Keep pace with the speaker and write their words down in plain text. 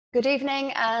Good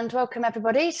evening and welcome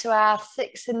everybody to our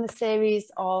sixth in the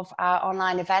series of our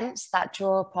online events that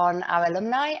draw upon our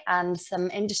alumni and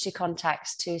some industry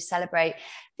contacts to celebrate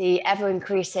the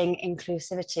ever-increasing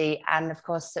inclusivity and of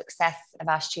course success of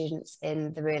our students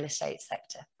in the real estate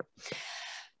sector.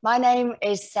 My name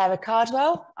is Sarah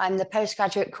Cardwell. I'm the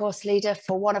postgraduate course leader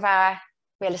for one of our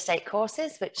real estate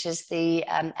courses, which is the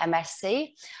MSc.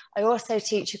 I also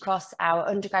teach across our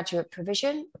undergraduate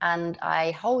provision and I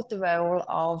hold the role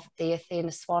of the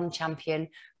Athena Swan Champion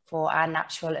for our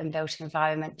Natural and Built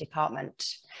Environment department.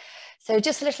 So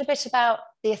just a little bit about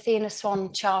the Athena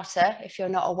Swan Charter, if you're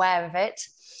not aware of it.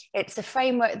 It's a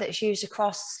framework that's used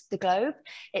across the globe.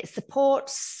 It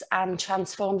supports and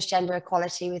transforms gender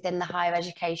equality within the higher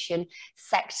education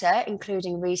sector,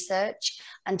 including research,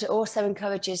 and it also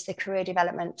encourages the career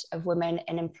development of women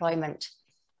in employment.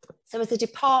 So as a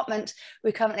department,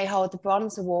 we currently hold the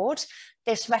Bronze Award.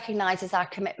 This recognises our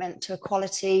commitment to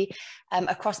equality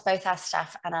across both our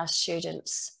staff and our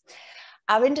students.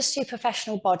 Our industry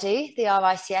professional body, the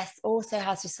RICS, also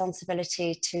has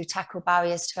responsibility to tackle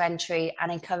barriers to entry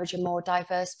and encourage a more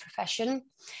diverse profession.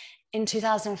 In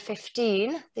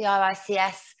 2015, the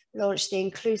RICS launched the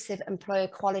Inclusive Employer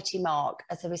Quality Mark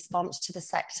as a response to the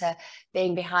sector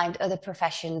being behind other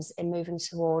professions in moving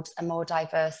towards a more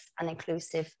diverse and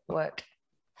inclusive work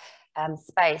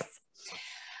space.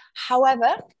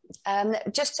 However,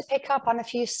 just to pick up on a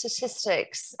few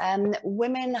statistics,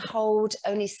 women hold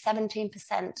only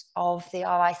 17% of the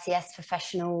RICS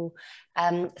professional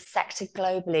sector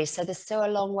globally, so there's still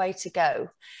a long way to go.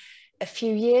 A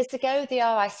few years ago, the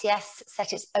RICS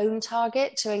set its own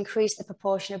target to increase the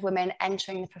proportion of women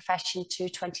entering the profession to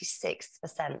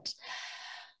 26%.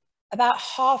 About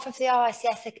half of the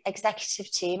RICS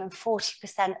executive team and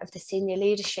 40% of the senior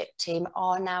leadership team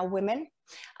are now women,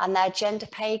 and their gender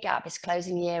pay gap is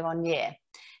closing year on year.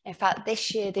 In fact,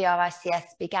 this year, the RICS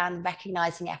began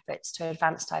recognising efforts to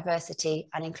advance diversity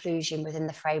and inclusion within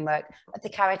the framework of the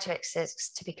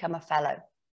characteristics to become a fellow.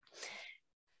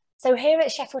 So here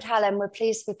at Sheffield Hallam, we're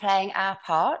pleased to be playing our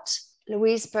part.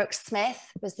 Louise Brooks-Smith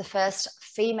was the first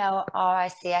female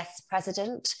RICS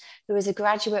president who was a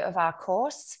graduate of our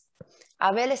course.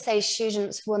 Our real estate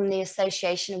students won the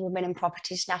Association of Women in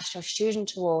Property's National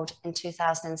Student Award in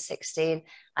 2016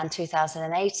 and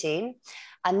 2018.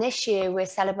 And this year we're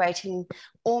celebrating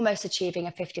almost achieving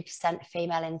a 50%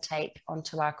 female intake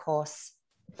onto our course.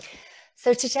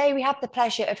 So today we have the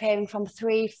pleasure of hearing from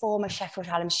three former Sheffield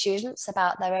Hallam students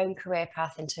about their own career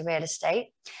path into real estate,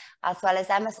 as well as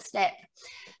Emma Snipp,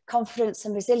 confidence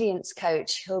and resilience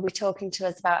coach, who will be talking to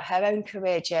us about her own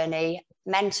career journey,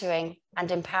 mentoring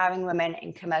and empowering women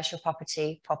in commercial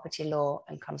property, property law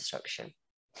and construction.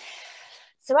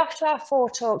 So after our four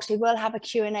talks, we will have a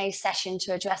Q&A session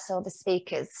to address all the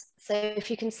speakers. So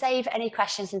if you can save any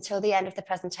questions until the end of the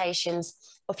presentations,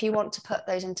 or if you want to put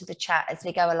those into the chat as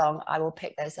we go along, I will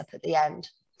pick those up at the end.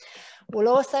 We'll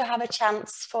also have a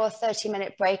chance for a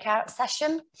 30-minute breakout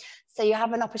session, so you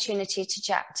have an opportunity to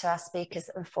chat to our speakers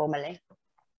informally.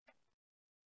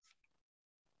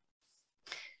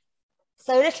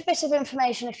 So a little bit of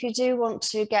information if you do want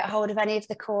to get hold of any of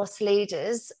the course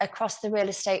leaders across the real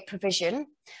estate provision.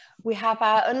 We have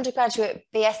our undergraduate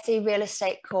BSc real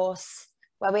estate course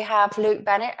where we have Luke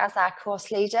Bennett as our course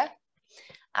leader.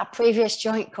 Our previous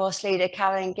joint course leader,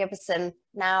 Carolyn Gibbison,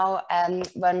 now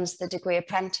runs the degree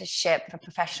apprenticeship for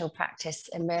professional practice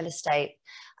in real estate.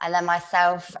 And then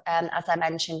myself, as I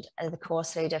mentioned, as the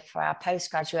course leader for our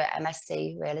postgraduate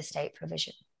MSc real estate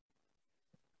provision.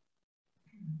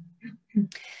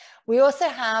 We also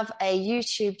have a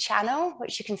YouTube channel,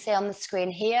 which you can see on the screen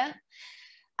here.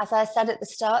 As I said at the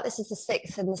start, this is the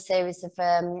sixth in the series of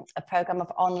a programme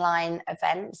of online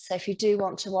events. So if you do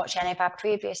want to watch any of our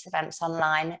previous events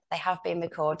online, they have been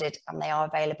recorded and they are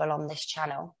available on this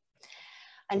channel.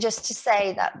 And just to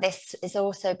say that this is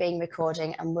also being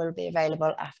recorded and will be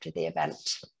available after the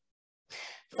event.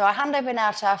 So I'll hand over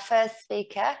now to our first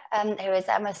speaker, who is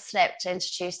Emma Snipp, to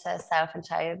introduce herself and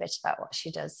tell you a bit about what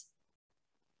she does.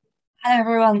 Hello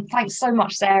everyone, thanks so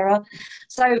much Sarah.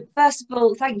 So first of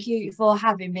all, thank you for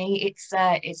having me. It's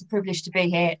a privilege to be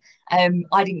here.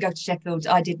 I didn't go to Sheffield,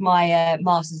 I did my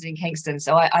Masters in Kingston,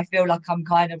 so I feel like I'm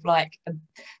kind of like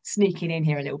sneaking in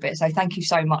here a little bit. So thank you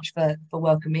so much for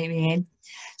welcoming me in.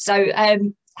 So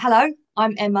hello,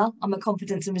 I'm Emma, I'm a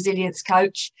confidence and resilience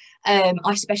coach.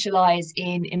 I specialise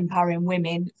in empowering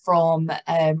women from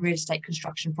real estate,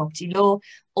 construction, property law,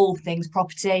 all things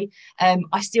property.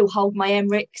 I still hold my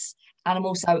MRICS. And I'm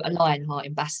also a Lionheart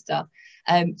ambassador.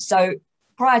 So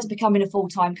prior to becoming a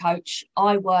full-time coach,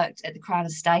 I worked at the Crown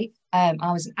Estate. I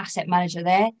was an asset manager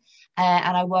there.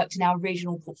 and I worked in our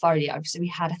regional portfolio. So we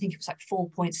had, I think it was like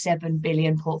 4.7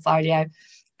 billion portfolio.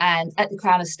 And at the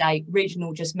Crown Estate,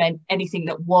 regional just meant anything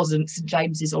that wasn't St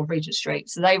James's or Regent Street.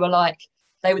 So they were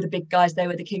the big guys, they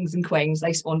were the kings and queens,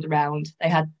 they spawned around, they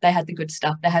had the good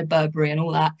stuff, they had Burberry and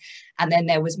all that. And then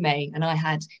there was me, and I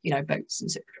had, you know, Boots and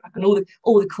Superdrug and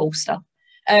all the cool stuff.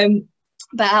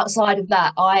 But outside of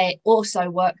that, I also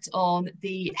worked on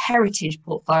the heritage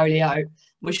portfolio,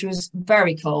 which was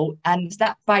very cool. And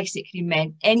that basically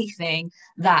meant anything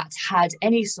that had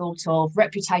any sort of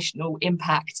reputational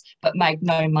impact, but made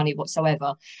no money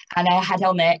whatsoever. And I had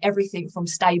on there everything from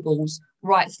stables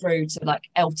right through to like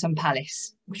Eltham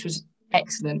Palace, which was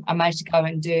excellent. I managed to go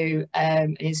and do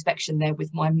an inspection there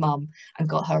with my mum and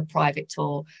got her a private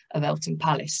tour of Eltham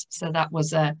Palace. So that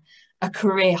was a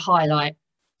career highlight.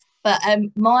 But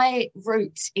my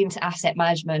route into asset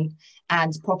management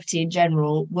and property in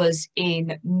general was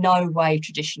in no way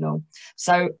traditional.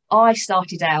 So I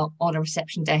started out on a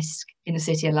reception desk in the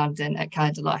City of London at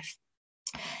Calendar Life.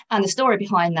 And the story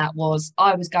behind that was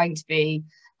I was going to be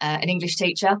an English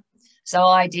teacher. So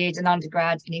I did an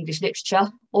undergrad in English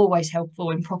literature, always helpful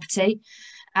in property.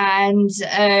 And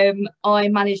I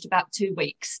managed about 2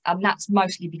 weeks. And that's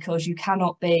mostly because you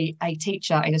cannot be a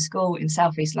teacher in a school in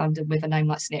South East London with a name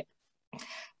like Snipp.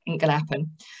 Ain't gonna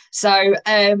happen. So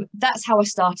that's how I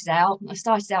started out. I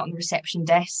started out on the reception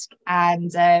desk,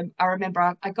 and I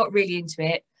remember I got really into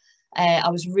it. I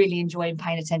was really enjoying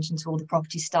paying attention to all the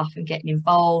property stuff and getting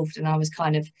involved. And I was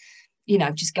kind of, you know,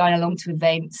 just going along to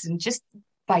events and just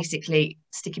basically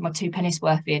sticking my 2 pennies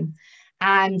worth in.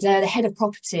 And the head of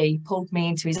property pulled me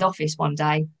into his office one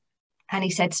day, and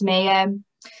he said to me,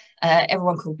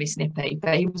 everyone called me Snippy,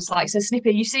 but he was like, "So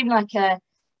Snippy, you seem like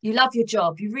you love your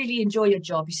job. You really enjoy your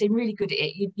job. You seem really good at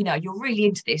it. You know, you're really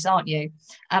into this, aren't you?"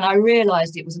 And I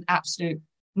realised it was an absolute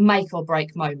make or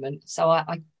break moment. So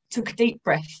I took a deep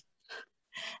breath,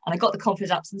 and I got the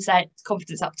confidence up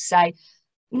to say,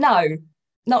 "No,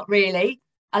 not really.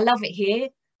 I love it here.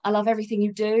 I love everything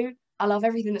you do. I love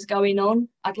everything that's going on.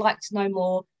 I'd like to know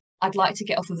more. I'd like to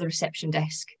get off of the reception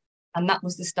desk." And that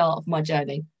was the start of my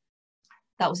journey.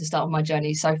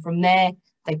 So from there,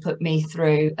 they put me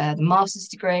through the master's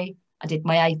degree. I did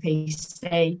my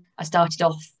APC. I started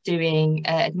off doing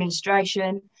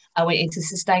administration. I went into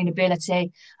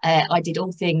sustainability. I did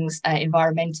all things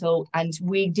environmental, and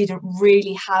we didn't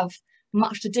really have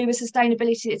much to do with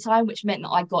sustainability at the time, which meant that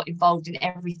I got involved in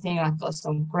everything. I got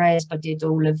some GRESB, I did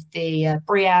all of the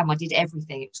BREEAM, I did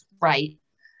everything. It was great.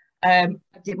 I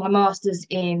did my master's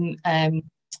in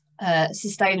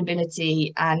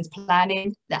sustainability and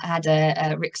planning that had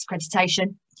a RICS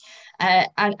accreditation,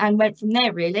 and went from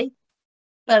there really.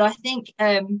 But I think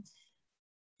the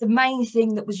main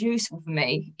thing that was useful for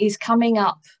me is coming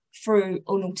up through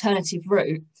an alternative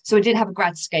route. So I did have a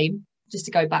grad scheme, just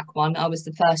to go back one. I was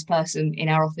the first person in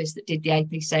our office that did the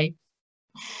APC.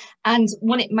 And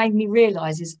what it made me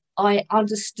realise is I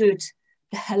understood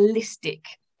the holistic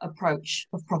approach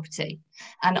of property,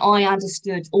 and I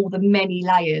understood all the many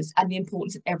layers and the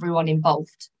importance of everyone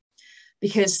involved,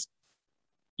 because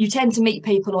you tend to meet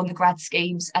people on the grad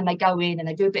schemes and they go in and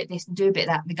they do a bit of this and do a bit of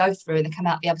that, and they go through and they come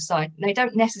out the other side, and they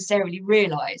don't necessarily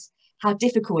realise how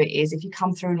difficult it is if you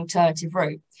come through an alternative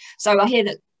route. So I hear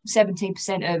that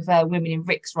 17% of women in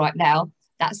RICS right now.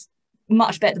 That's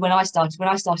much better than when I started. When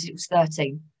I started, it was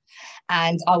 13.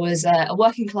 And I was a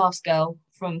working class girl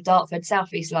from Dartford,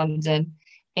 South East London,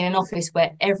 in an office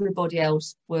where everybody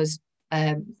else was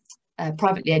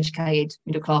privately educated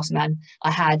middle class man.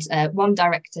 I had one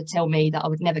director tell me that I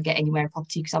would never get anywhere in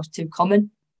property because I was too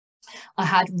common. I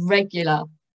had regular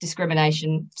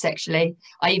discrimination sexually.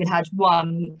 I even had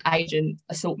one agent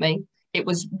assault me. It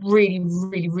was really,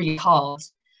 really, really hard.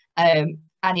 And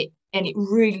it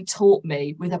really taught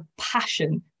me with a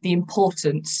passion the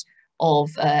importance of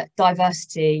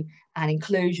diversity and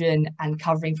inclusion and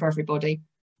covering for everybody.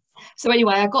 So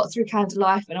anyway, I got through Calendar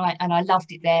Life and I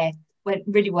loved it there, went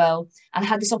really well, and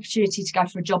had this opportunity to go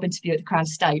for a job interview at the Crown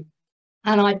Estate.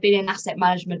 And I'd been in asset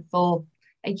management for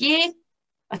a year.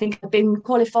 I think I'd been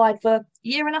qualified for a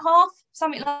year and a half,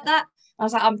 something like that. I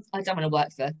was like, I don't want to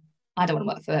work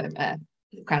for the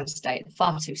Crown Estate,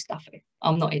 far too stuffy.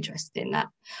 I'm not interested in that.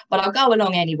 But I'll go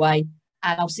along anyway,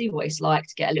 and I'll see what it's like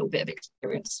to get a little bit of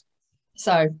experience.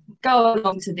 So go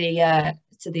along to the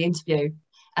interview,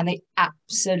 and they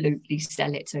absolutely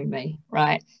sell it to me,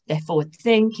 right? They're forward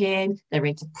thinking, they're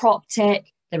into prop tech,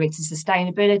 they're into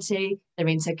sustainability, they're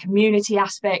into community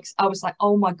aspects. I was like,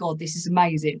 oh my God, this is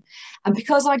amazing. And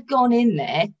because I'd gone in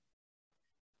there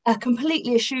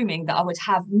completely assuming that I would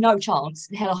have no chance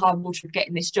in hell or high water of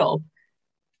getting this job,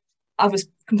 I was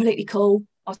completely cool.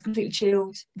 I was completely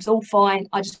chilled. It was all fine.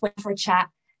 I just went for a chat.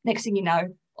 Next thing you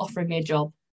know, offering me a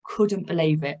job. Couldn't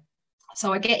believe it.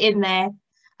 So I get in there,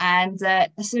 and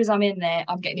as soon as I'm in there,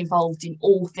 I'm getting involved in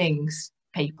all things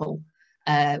people.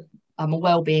 I'm a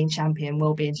wellbeing champion,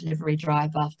 wellbeing delivery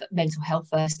driver, mental health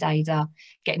first aider,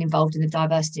 getting involved in the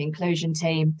diversity inclusion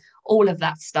team, all of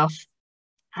that stuff.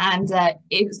 And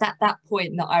it was at that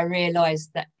point that I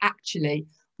realised that actually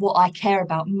what I care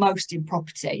about most in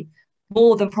property,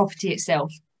 more than property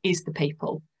itself, is the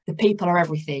people. The people are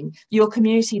everything. Your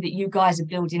community that you guys are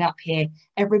building up here,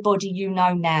 everybody you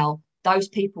know now, those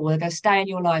people are going to stay in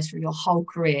your lives for your whole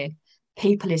career.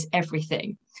 People is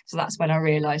everything. So that's when I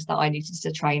realised that I needed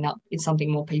to train up in something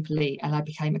more people-y, and I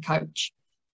became a coach.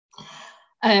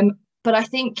 But I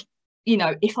think, you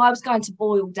know, if I was going to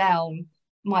boil down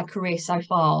my career so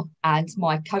far and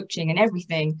my coaching and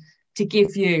everything to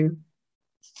give you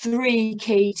 3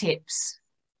 key tips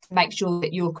to make sure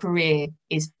that your career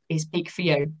is big for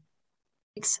you,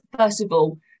 it's first of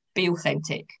all, be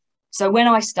authentic. So when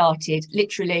I started,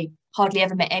 literally hardly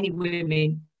ever met any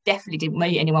women, definitely didn't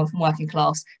meet anyone from working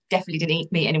class, definitely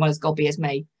didn't meet anyone as gobby as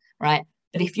me, right?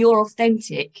 But if you're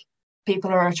authentic,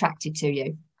 people are attracted to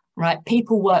you, right?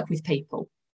 People work with people.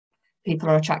 People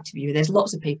are attracted to you. There's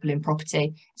lots of people in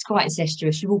property. It's quite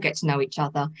incestuous. You all get to know each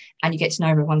other and you get to know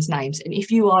everyone's names. And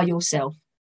if you are yourself,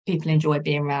 people enjoy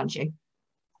being around you.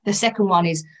 The second one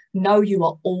is know you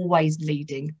are always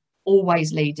leading,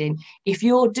 always leading. If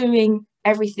you're doing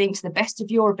everything to the best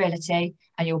of your ability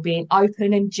and you're being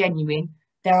open and genuine,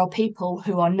 there are people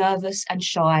who are nervous and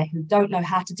shy, who don't know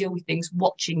how to deal with things,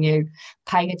 watching you,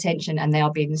 paying attention, and they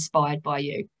are being inspired by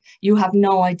you. You have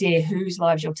no idea whose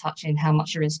lives you're touching, how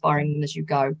much you're inspiring them as you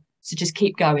go. So just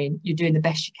keep going. You're doing the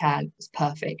best you can. It's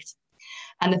perfect.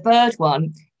 And the third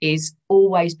one is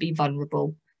always be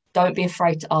vulnerable. Don't be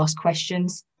afraid to ask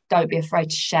questions. Don't be afraid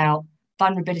to shout.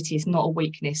 Vulnerability is not a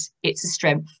weakness. It's a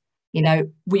strength. You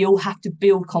know, we all have to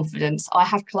build confidence. I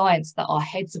have clients that are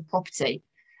heads of property,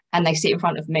 and they sit in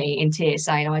front of me in tears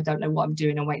saying, I don't know what I'm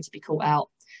doing, I'm waiting to be caught out,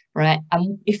 right?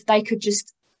 And if they could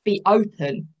just be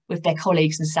open with their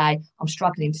colleagues and say, I'm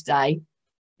struggling today,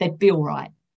 they'd be all right.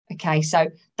 Okay, so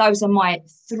those are my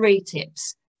 3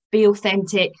 tips. Be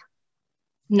authentic,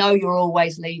 know you're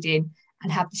always leading,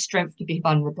 and have the strength to be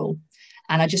vulnerable.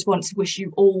 And I just want to wish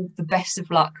you all the best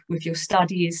of luck with your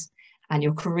studies and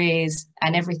your careers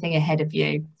and everything ahead of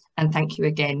you. And thank you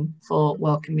again for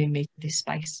welcoming me to this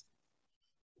space.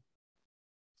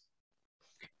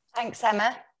 Thanks,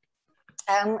 Emma.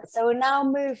 So we'll now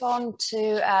move on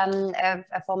to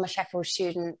a former Sheffield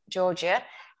student, Georgia.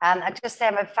 I just say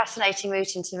I'm a fascinating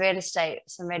route into real estate,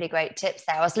 some really great tips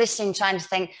there. I was listening, trying to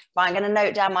think, right, I'm going to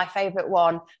note down my favourite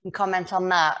one and comment on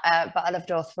that, but I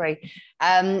loved all 3.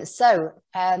 So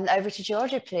over to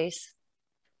Georgia, please.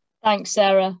 Thanks,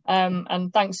 Sarah,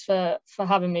 and thanks for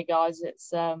having me, guys.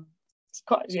 It's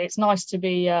nice to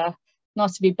be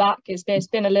back. It's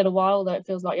been a little while, though it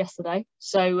feels like yesterday.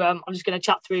 So I'm just going to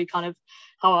chat through kind of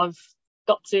how I've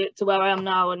got to where I am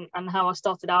now and how I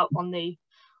started out on the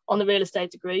real estate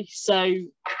degree. So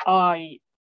I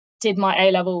did my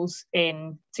A-levels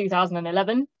in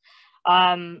 2011.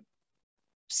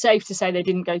 Safe to say they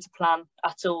didn't go to plan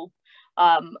at all.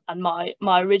 And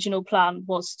my original plan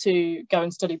was to go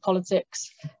and study politics,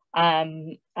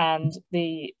 and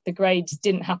the grades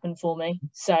didn't happen for me.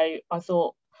 So I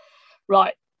thought,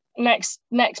 right, next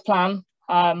plan,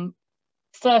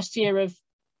 first year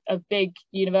of big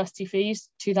university fees,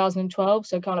 2012.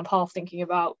 So kind of half thinking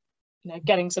about, you know,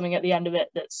 getting something at the end of it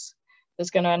that's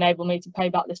going to enable me to pay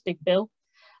back this big bill.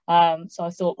 So I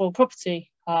thought, well,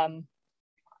 property kind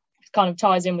of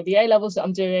ties in with the A-levels that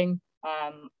I'm doing.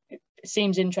 It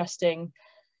seems interesting.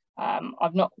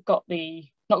 I've not got the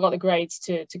grades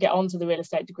to get onto the real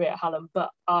estate degree at Hallam, but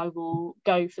I will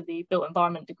go for the built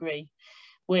environment degree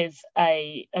with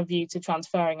a view to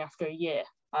transferring after a year.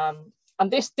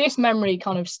 And this memory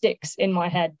kind of sticks in my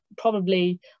head,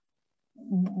 probably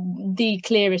the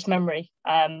clearest memory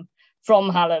from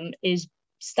Hallam is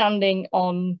standing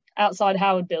outside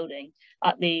Howard Building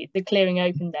at the clearing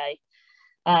open day.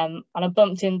 And I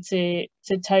bumped into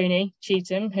Tony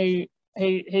Cheetham,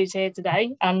 who's here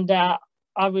today, and I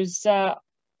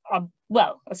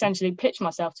essentially pitched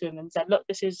myself to him and said, look,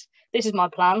 this is my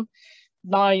plan.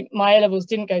 My A-levels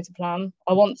didn't go to plan.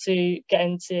 I want to get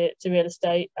into real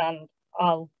estate, and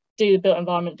I'll do the built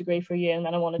environment degree for a year, and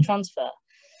then I want to transfer.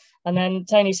 And then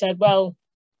Tony said, well,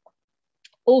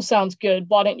 all sounds good.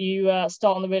 Why don't you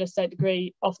start on the real estate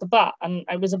degree off the bat? And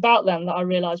it was about then that I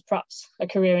realised perhaps a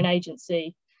career in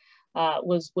agency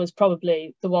was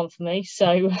probably the one for me.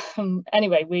 So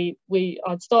anyway,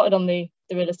 I'd started on the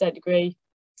real estate degree,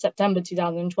 September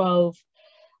 2012,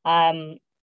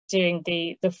 doing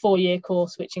the 4-year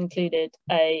course, which included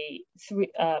a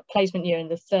placement year in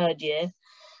the 3rd year,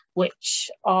 which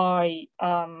I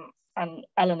and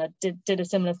Eleanor did a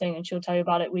similar thing, and she'll tell you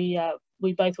about it.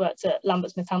 We both worked at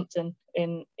Lambert Smith Hampton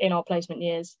in our placement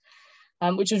years,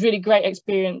 which was really great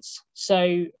experience.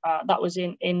 So that was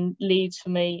in Leeds for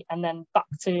me, and then back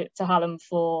to Hallam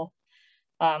for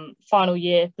final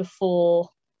year before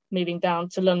moving down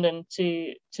to London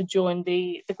to join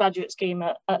the graduate scheme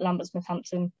at Lambert Smith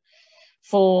Hampton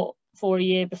for a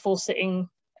year before sitting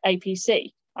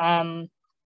APC.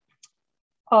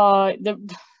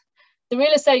 The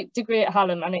real estate degree at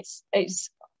Hallam, and it's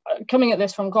coming at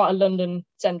this from quite a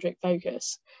London-centric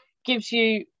focus, gives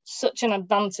you such an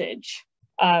advantage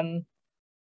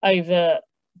over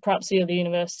perhaps the other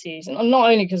universities, and not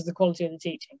only because of the quality of the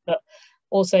teaching, but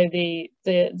also the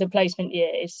placement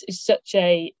year is such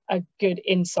a good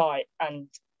insight, and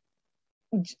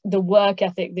the work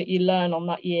ethic that you learn on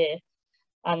that year,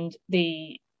 and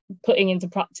the putting into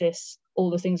practice all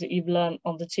the things that you've learned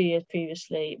on the 2 years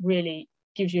previously really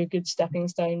gives you a good stepping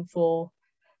stone for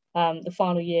the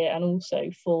final year, and also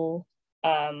for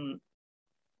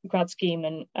grad scheme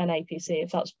and APC,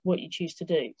 if that's what you choose to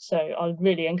do. So I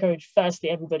really encourage firstly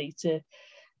everybody to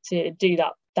do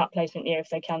that placement year if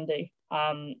they can do.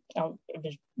 It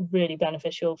was really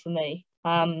beneficial for me.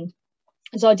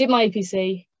 So I did my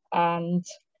APC and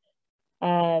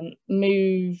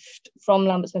moved from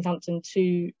Lambert Smith Hampton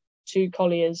to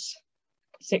Colliers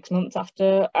 6 months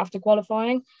after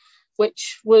qualifying,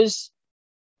 which was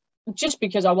just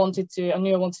because I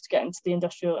knew I wanted to get into the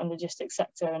industrial and logistics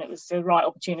sector, and it was the right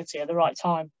opportunity at the right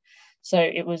time. So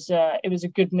it was a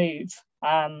good move,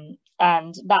 and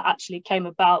that actually came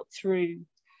about through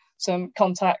some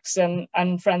contacts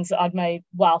and friends that I'd made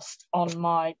whilst on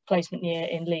my placement year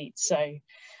in Leeds. So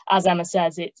as Emma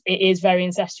says, it is very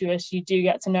incestuous. You do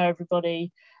get to know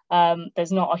everybody.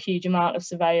 There's not a huge amount of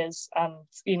surveyors, and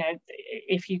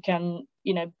if you can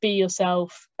be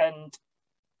yourself and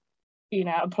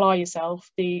apply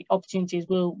yourself, the opportunities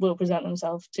will present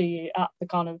themselves to you at the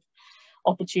kind of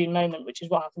opportune moment, which is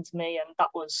what happened to me, and that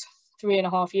was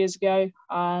 3.5 years ago.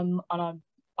 And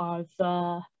I've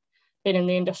been in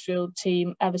the industrial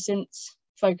team ever since,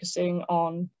 focusing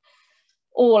on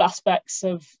all aspects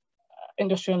of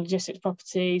industrial and logistics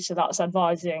property. So that's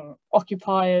advising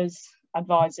occupiers,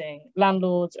 advising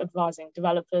landlords, advising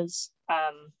developers.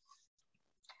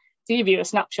 To give you a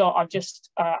snapshot, I've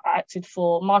just acted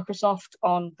for Microsoft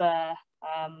on their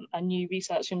a new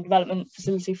research and development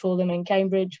facility for them in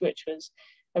Cambridge, which was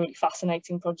a really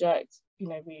fascinating project.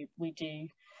 We do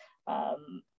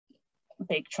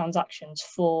big transactions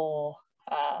for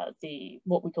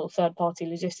what we call third-party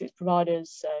logistics providers,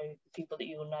 so people that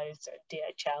you will know, so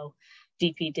DHL,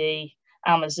 DPD,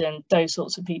 Amazon, those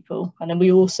sorts of people. And then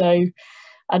we also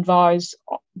advise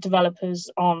developers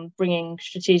on bringing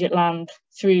strategic land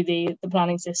through the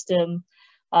planning system,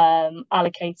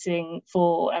 allocating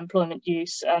for employment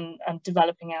use, and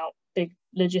developing out big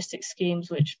logistics schemes,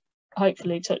 which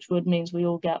hopefully, touch wood, means we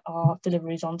all get our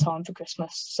deliveries on time for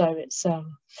Christmas. So it's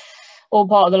all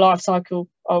part of the life cycle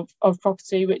of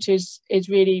property, which is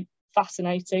really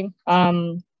fascinating.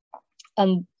 And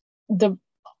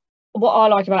what I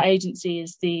like about agency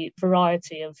is the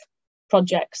variety of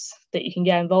projects that you can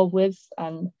get involved with.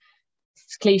 And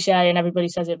it's cliche and everybody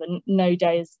says it, but no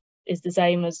day is the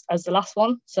same as the last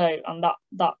one. So, and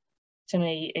that to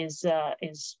me is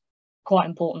quite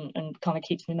important and kind of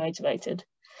keeps me motivated.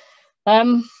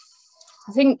 I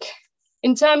think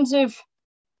in terms of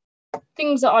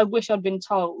things that I wish I'd been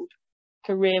told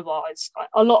career-wise,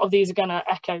 a lot of these are going to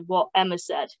echo what Emma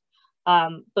said.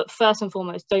 But first and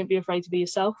foremost, don't be afraid to be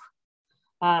yourself.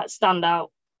 Stand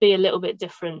out, be a little bit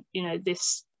different.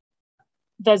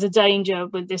 There's a danger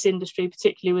with this industry,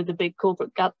 particularly with the big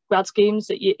corporate grad schemes,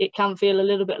 that it can feel a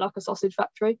little bit like a sausage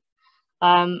factory.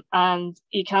 And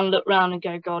you can look around and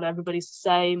go, God, everybody's the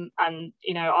same. And,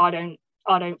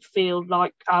 I don't feel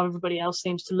like how everybody else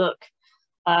seems to look.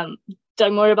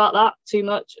 Don't worry about that too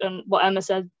much. And what Emma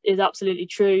said is absolutely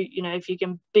true. If you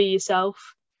can be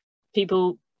yourself,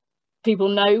 people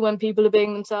know when people are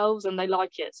being themselves, and they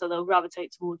like it, so they'll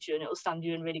gravitate towards you, and it will stand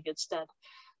you in really good stead.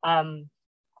 And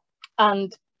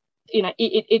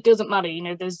it doesn't matter.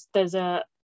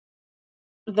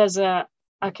 There's a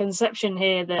conception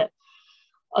here that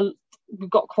we've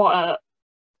got quite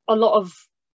a lot of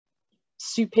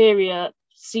superior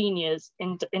seniors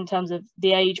in terms of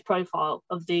the age profile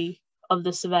of the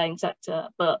surveying sector,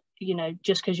 but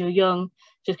just because you're young,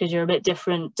 just because you're a bit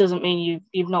different, doesn't mean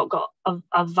you've not got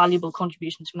a valuable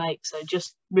contribution to make. So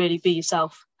just really be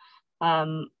yourself.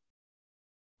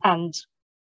 and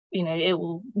you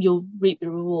know you'll reap the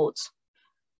rewards.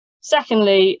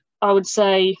 Secondly, I would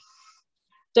say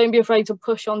don't be afraid to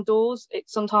push on doors. It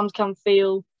sometimes can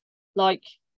feel like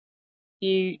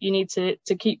you need to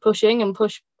keep pushing and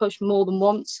push more than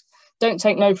once. Don't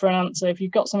take no for an answer. If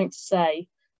you've got something to say,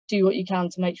 do what you can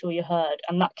to make sure you're heard.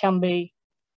 And that can be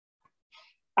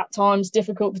at times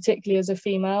difficult, particularly as a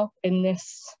female in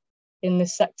this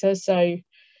sector. So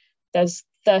there's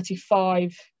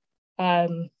 35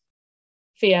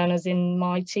 fee earners in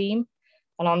my team,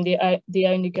 and I'm the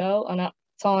only girl, and at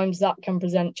times that can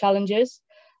present challenges.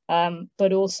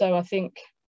 But also I think,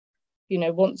 you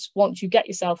know, once you get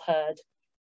yourself heard,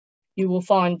 you will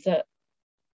find that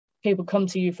people come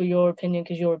to you for your opinion,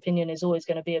 because your opinion is always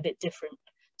going to be a bit different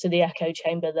to the echo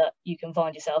chamber that you can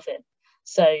find yourself in.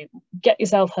 So get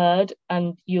yourself heard,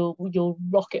 and you'll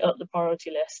rocket up the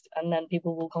priority list, and then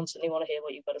people will constantly want to hear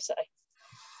what you've got to say.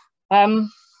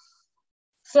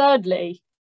 Thirdly,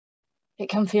 it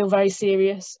can feel very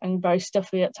serious and very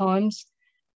stuffy at times.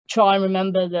 Try and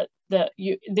remember that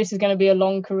this is going to be a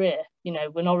long career. You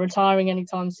know, we're not retiring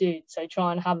anytime soon, so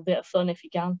try and have a bit of fun if you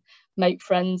can. Make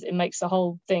friends. It makes the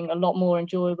whole thing a lot more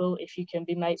enjoyable if you can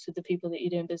be mates with the people that you're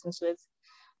doing business with.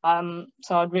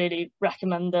 So I'd really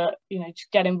recommend that, you know,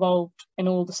 just get involved in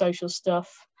all the social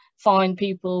stuff, find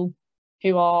people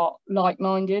who are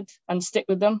like-minded and stick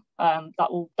with them. That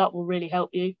will really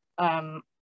help you.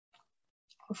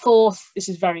 Fourth, this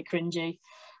is very cringy,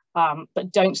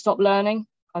 but don't stop learning.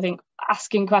 I think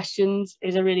asking questions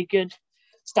is a really good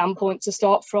standpoint to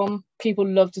start from. People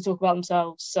love to talk about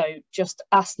themselves, so just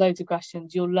ask loads of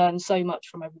questions. You'll learn so much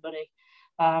from everybody,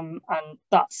 and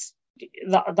that's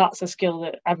a skill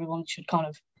that everyone should kind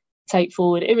of take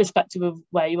forward, irrespective of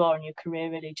where you are in your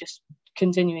career. Really, just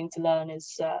continuing to learn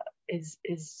is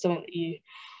something that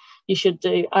you should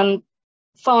do. And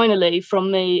finally, from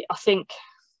me, I think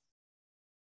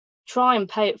try and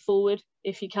pay it forward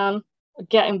if you can.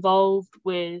 Get involved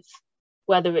with,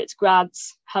 whether it's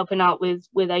grads helping out with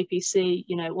APC.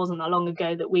 You know, it wasn't that long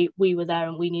ago that we were there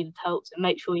and we needed help, so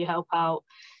make sure you help out,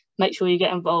 make sure you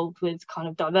get involved with kind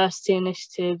of diversity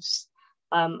initiatives,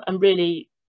 and really,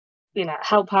 you know,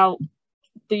 help out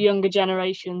the younger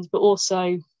generations. But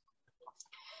also,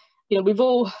 you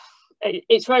know,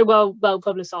 it's very well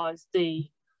publicised, the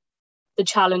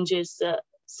challenges that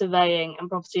surveying and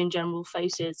property in general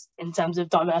faces in terms of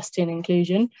diversity and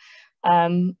inclusion.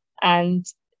 And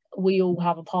we all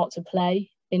have a part to play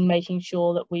in making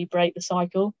sure that we break the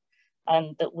cycle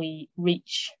and that we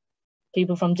reach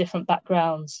people from different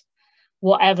backgrounds,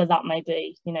 whatever that may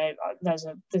be. You know, there's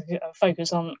a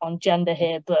focus on gender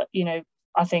here, but, you know,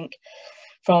 I think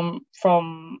from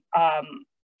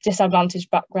disadvantaged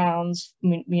backgrounds,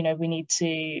 you know, we need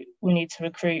to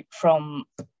recruit from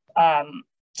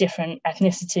different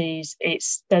ethnicities.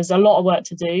 There's a lot of work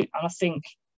to do, and I think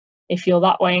if you're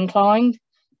that way inclined,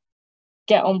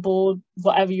 get on board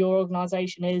whatever your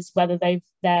organisation is, whether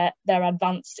they're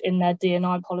advanced in their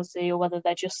D&I policy or whether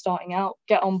they're just starting out.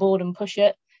 Get on board and push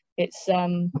it. It's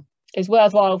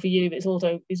worthwhile for you, but it's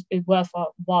also is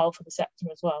worthwhile for the sector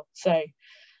as well. So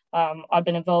I've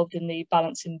been involved in the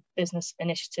Balancing Business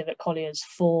initiative at Colliers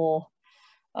for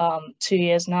 2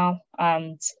 years now,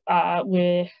 and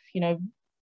we're, you know,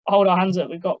 hold our hands up.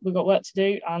 We've got work to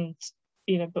do, and,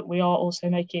 you know, but we are also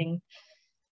making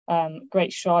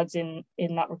great strides in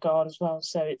that regard as well.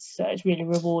 So it's really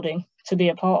rewarding to be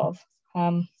a part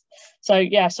of. So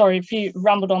yeah, sorry if you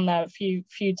rambled on there. A few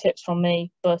tips from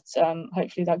me, but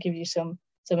hopefully that gives you some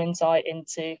insight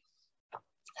into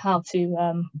how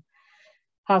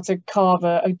to carve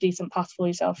a decent path for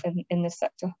yourself in this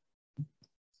sector.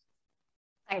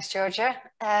 Thanks, Georgia.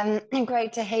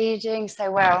 Great to hear you doing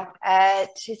so well.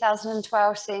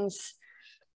 2012 seems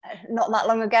not that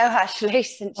long ago, actually,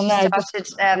 since you started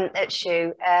at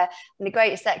SHU. And a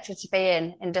great sector to be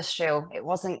in, industrial. It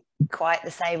wasn't quite the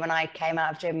same when I came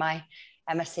out of doing my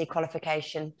MSc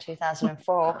qualification,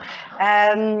 2004.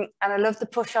 And I love the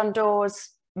push on doors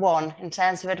one in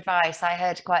terms of advice. I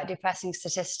heard quite a depressing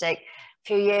statistic a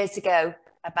few years ago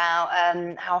about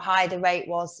how high the rate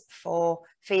was for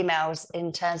females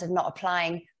in terms of not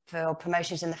applying for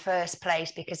promotions in the first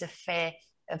place because of fear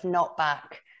of not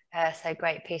back. So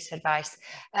great piece of advice.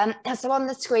 So on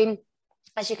the screen,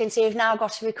 as you can see, we've now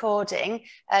got a recording.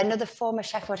 Another former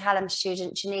Sheffield Hallam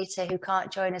student, Janita, who can't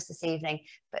join us this evening,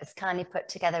 but has kindly put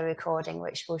together a recording,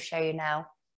 which we'll show you now.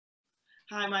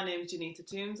 Hi, my name is Janita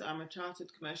Tombs. I'm a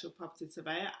chartered commercial property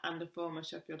surveyor and a former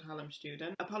Sheffield Hallam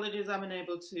student. Apologies I'm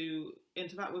unable to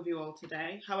interact with you all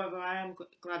today. However, I am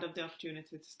glad of the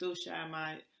opportunity to still share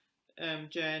my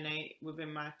journey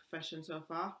within my profession so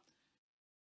far.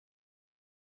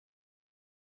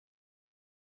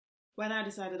 When I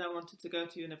decided I wanted to go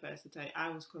to university, I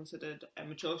was considered a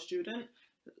mature student.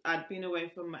 I'd been away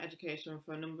from education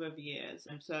for a number of years,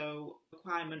 and so the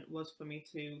requirement was for me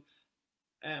to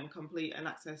complete an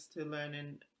access to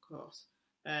learning course.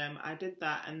 I did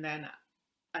that, and then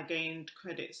I gained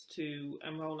credits to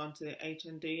enrol onto the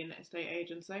HND in estate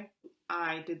agency.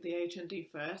 I did the HND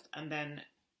first and then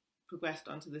progressed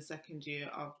onto the second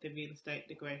year of the real estate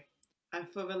degree. I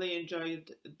thoroughly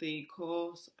enjoyed the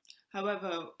course.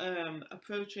 However,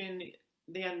 approaching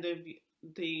the end of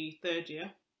the third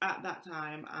year, at that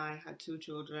time I had 2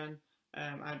 children.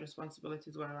 I had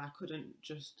responsibilities where I couldn't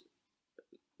just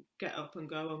get up and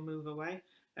go and move away.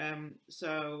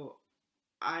 So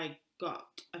I got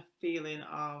a feeling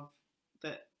of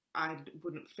that I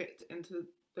wouldn't fit into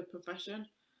the profession.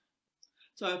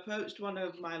 So I approached one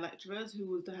of my lecturers, who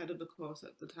was the head of the course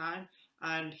at the time,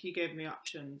 and he gave me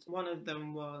options. One of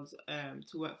them was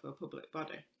to work for a public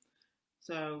body.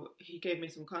 So he gave me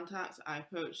some contacts. I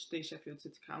approached the Sheffield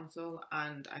City Council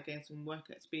and I gained some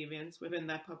work experience within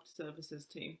their property services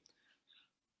team.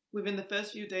 Within the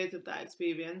first few days of that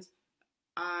experience,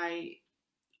 I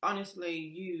honestly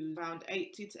used around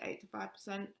 80 to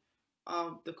 85%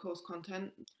 of the course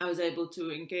content. I was able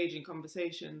to engage in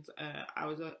conversations. I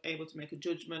was able to make a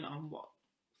judgment on what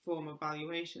form of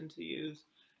valuation to use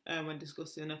when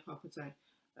discussing a property.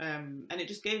 And it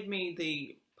just gave me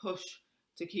the push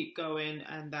to keep going,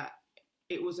 and that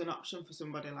it was an option for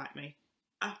somebody like me.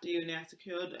 After uni, I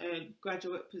secured a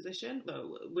graduate position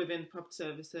within property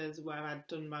services where I'd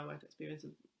done my work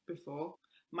experiences before.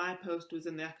 My post was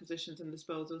in the acquisitions and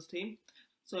disposals team.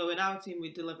 So in our team,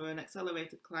 we deliver an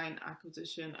accelerated client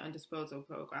acquisition and disposal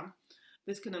programme.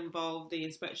 This can involve the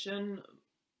inspection,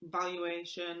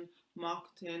 valuation,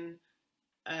 marketing,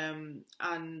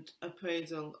 and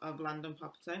appraisal of land and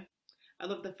property. I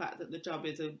love the fact that the job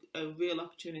is a real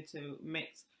opportunity to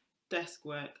mix desk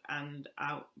work and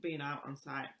being out on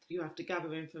site. You have to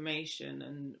gather information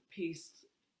and piece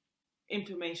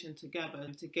information together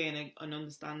to gain an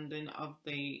understanding of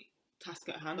the task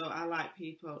at hand. So I like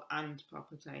people and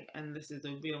property, and this is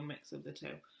a real mix of the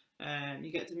two.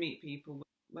 You get to meet people,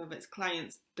 whether it's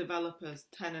clients, developers,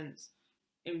 tenants,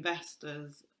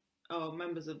 investors, or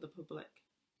members of the public.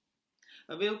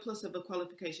 A real plus of a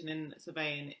qualification in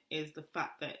surveying is the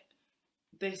fact that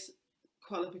this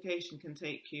qualification can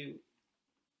take you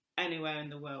anywhere in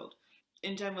the world.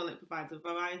 In general, it provides a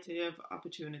variety of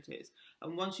opportunities,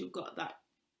 and once you've got that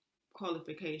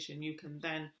qualification, you can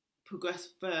then progress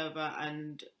further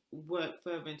and work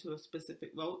further into a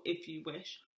specific role if you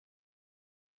wish.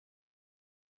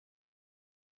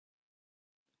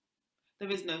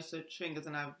 There is no such thing as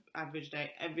an average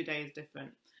day. Every day is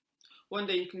different. One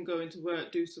day you can go into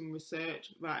work, do some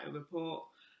research, write a report,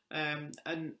 and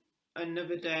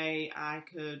another day I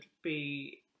could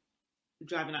be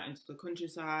driving out into the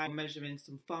countryside, measuring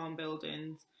some farm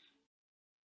buildings.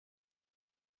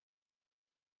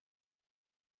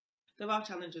 There are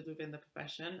challenges within the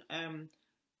profession.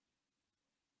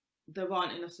 There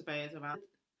aren't enough surveyors around.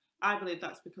 I believe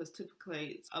that's because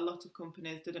typically a lot of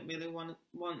companies didn't really want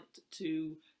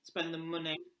to spend the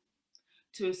money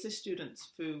to assist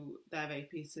students through their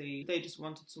APC. They just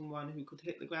wanted someone who could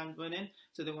hit the ground running,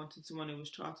 so they wanted someone who was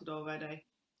chartered already.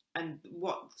 And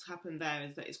what's happened there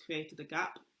is that it's created a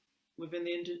gap within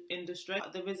the industry.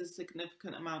 There is a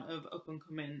significant amount of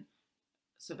up-and-coming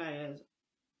surveyors.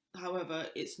 However,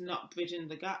 it's not bridging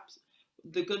the gaps.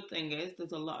 The good thing is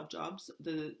there's a lot of jobs,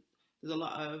 there's a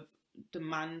lot of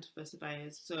demand for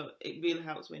surveyors, so it really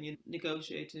helps when you're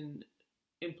negotiating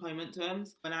employment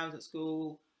terms. When I was at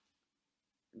school,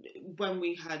 when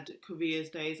we had careers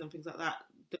days and things like that,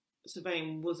 the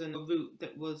surveying wasn't a route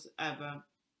that was ever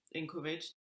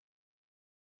encouraged.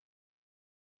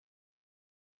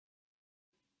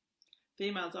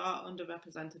 Females are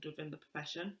underrepresented within the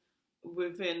profession.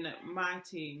 Within my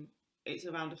team, it's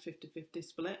around a 50-50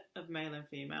 split of male and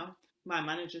female. My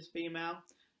manager's female,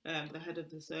 the head of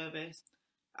the service,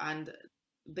 and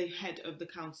the head of the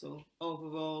council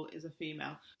overall is a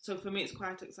female. So for me, it's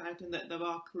quite exciting that there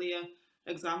are clear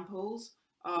examples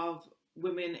of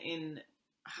women in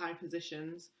high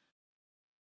positions.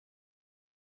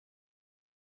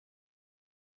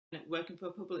 Working for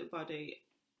a public body,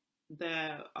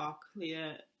 there are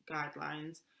clear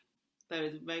guidelines. There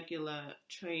is regular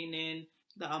training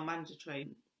that are mandatory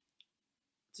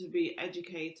to be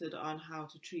educated on how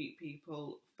to treat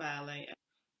people fairly.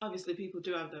 Obviously, people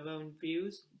do have their own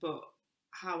views, but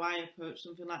how I approach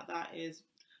something like that is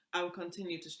I will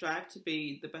continue to strive to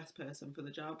be the best person for the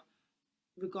job.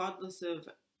 Regardless of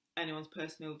anyone's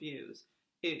personal views,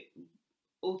 it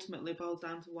ultimately boils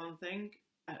down to one thing.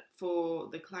 For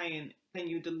the client, Can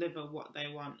you deliver what they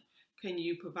want? Can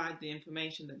you provide the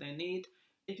information that they need?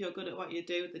 If you're good at what you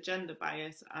do, the gender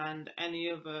bias and any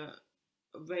other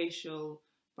racial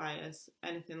bias,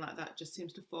 anything like that, just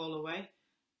seems to fall away.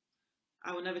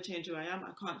 I will never change who I am.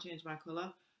 I can't change my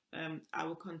colour. I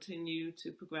will continue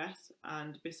to progress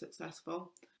and be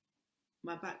successful.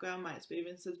 My background, my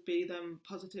experiences, be them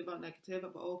positive or negative,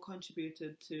 have all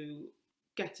contributed to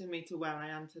getting me to where I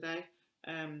am today.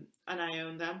 And I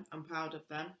own them. I'm proud of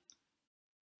them.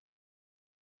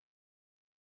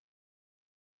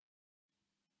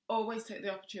 Always take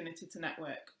the opportunity to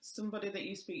network. Somebody that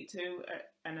you speak to at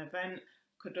an event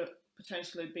could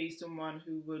potentially be someone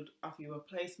who would offer you a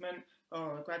placement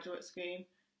or a graduate scheme.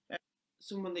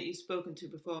 Someone that you've spoken to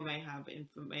before may have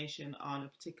information on a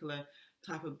particular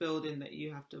type of building that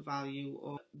you have to value,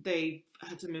 or they've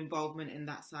had some involvement in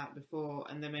that site before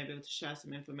and they may be able to share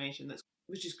some information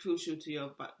which is crucial to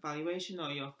your valuation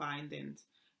or your findings.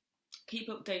 Keep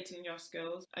updating your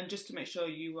skills, and just to make sure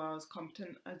you are as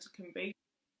competent as you can be.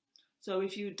 So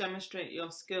if you demonstrate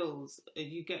your skills,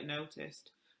 you get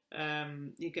noticed,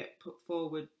 you get put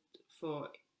forward for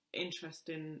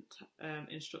interesting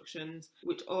instructions,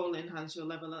 which all enhance your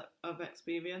level of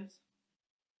experience.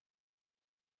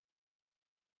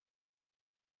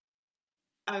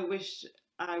 I wish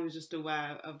I was just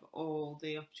aware of all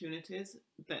the opportunities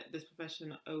that this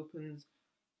profession opens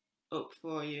up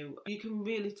for you. You can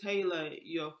really tailor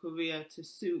your career to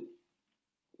suit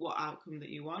what outcome that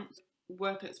you want.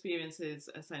 Work experience is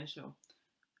essential.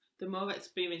 The more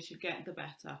experience you get, the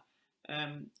better.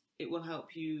 It will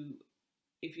help you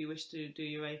if you wish to do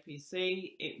your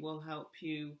APC. It will help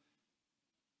you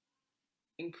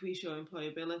increase your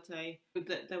employability.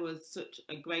 There was such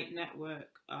a great network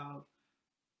of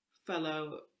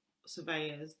fellow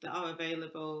surveyors that are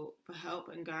available for help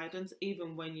and guidance,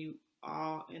 even when you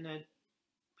are in a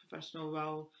professional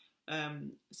role,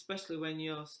 especially when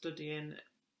you're studying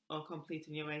or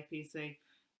completing your APC.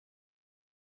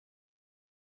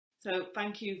 So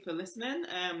thank you for listening.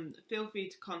 Feel free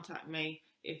to contact me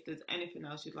if there's anything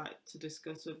else you'd like to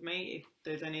discuss with me, if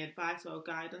there's any advice or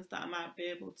guidance that I might be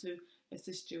able to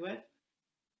assist you with.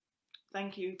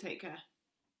 Thank you, take care.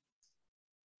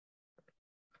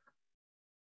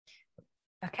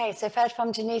 Okay, so I've heard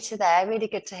from Janita there. Really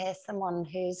good to hear someone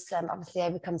who's obviously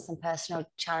overcome some personal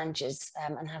challenges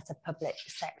and has a public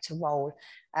sector role.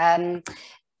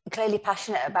 Clearly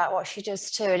passionate about what she does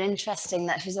too, and interesting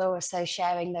that she's also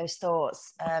sharing those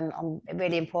thoughts on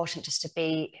really important just to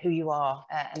be who you are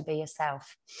and be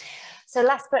yourself. So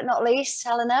last but not least,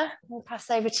 Eleanor, we'll pass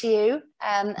over to you,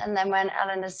 and then when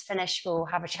Eleanor's finished, we'll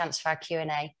have a chance for our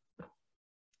Q&A.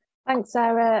 Thanks,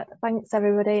 Sarah. Thanks,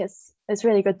 everybody. It's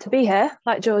really good to be here,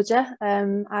 like Georgia.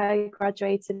 I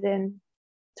graduated in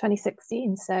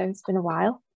 2016, so it's been a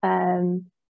while.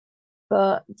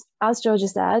 But as Georgia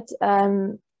said,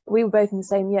 we were both in the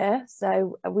same year,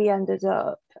 so we ended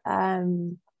up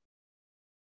both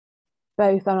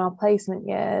on our placement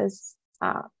years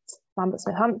at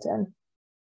Hampton.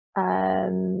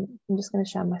 I'm just going to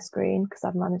share my screen because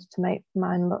I've managed to make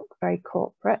mine look very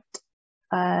corporate.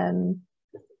 And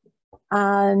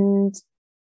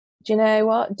do you know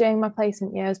what? Doing my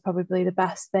placement year is probably the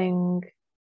best thing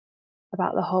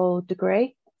about the whole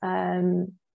degree.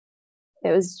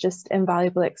 It was just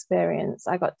invaluable experience.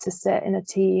 I got to sit in a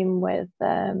team with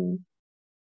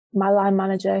my line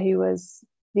manager, who was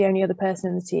the only other person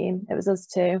in the team. It was us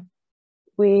two.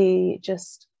 We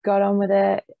just got on with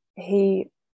it.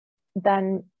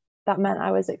 That meant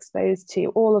I was exposed to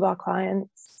all of our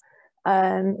clients.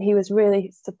 He was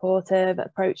really supportive,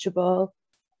 approachable.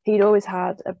 He'd always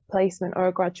had a placement or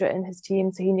a graduate in his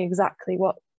team, so he knew exactly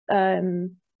what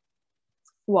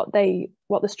the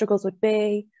struggles would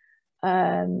be.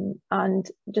 And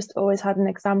just always had an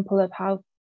example of how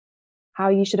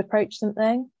you should approach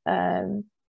something.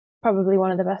 Probably one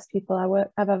of the best people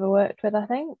I've ever worked with, I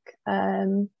think.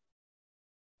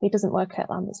 He doesn't work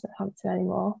at Hampton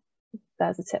anymore.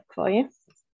 There's a tip for you.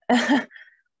 So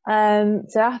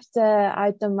after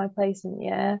I'd done my placement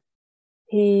year,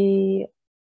 he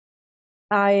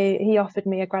offered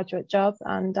me a graduate job,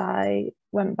 and I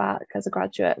went back as a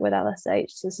graduate with LSH.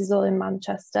 So this is all in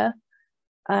Manchester.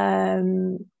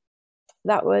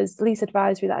 That was lease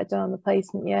advisory that I'd done on the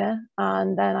placement year,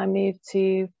 and then I moved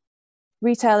to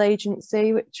retail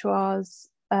agency, which was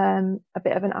a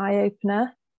bit of an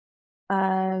eye-opener.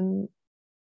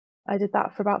 I did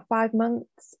that for about 5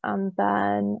 months, and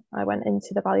then I went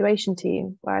into the valuation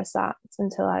team where I sat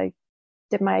until I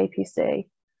did my APC.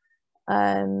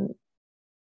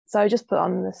 So I just put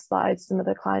on the slide some of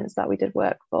the clients that we did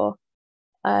work for.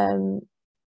 One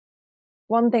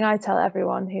thing I tell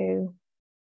everyone who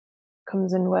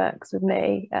comes and works with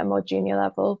me at a more junior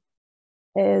level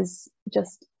is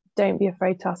just don't be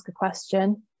afraid to ask a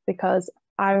question, because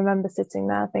I remember sitting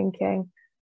there thinking,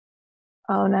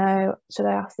 oh no, should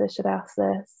I ask this? Should I ask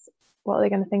this? What are they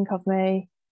going to think of me?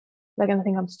 They're going to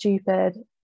think I'm stupid,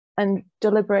 and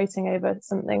deliberating over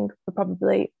something for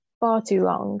probably far too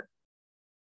long,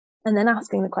 and then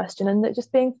asking the question and it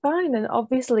just being fine. And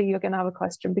obviously you're going to have a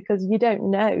question because you don't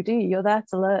know, do you? You're there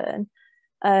to learn.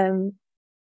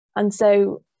 And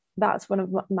so that's one of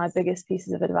my biggest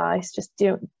pieces of advice. Just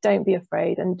don't be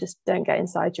afraid, and just don't get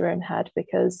inside your own head,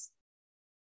 because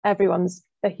everyone's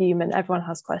a human, everyone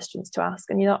has questions to ask,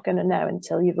 and you're not going to know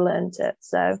until you've learned it.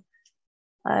 So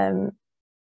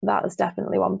that was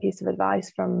definitely one piece of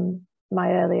advice from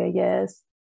my earlier years.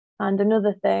 And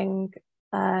another thing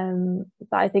that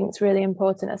I think is really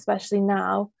important, especially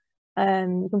now,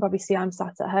 you can probably see I'm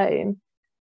sat at home,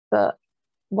 but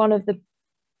one of the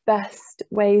best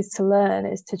ways to learn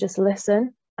is to just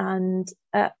listen. And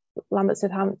at Lambert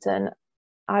Southampton,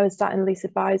 I was sat in lease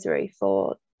advisory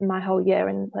for my whole year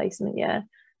in the placement year,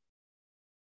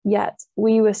 yet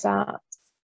we were sat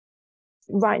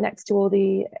right next to all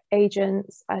the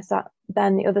agents. I sat,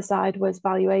 then the other side was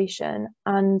valuation,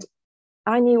 and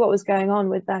I knew what was going on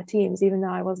with their teams, even though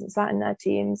I wasn't sat in their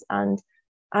teams. And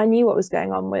I knew what was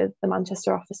going on with the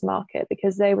Manchester office market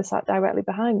because they were sat directly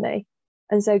behind me.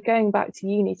 And so going back to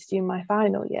uni to do my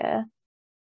final year,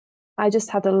 I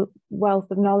just had a wealth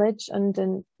of knowledge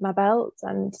under my belt.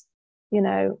 And, you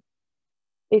know,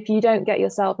 if you don't get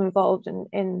yourself involved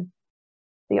in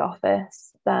the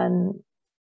office, then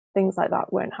things like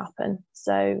that won't happen.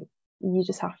 So you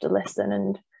just have to listen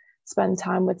and spend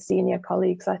time with senior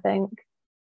colleagues, I think.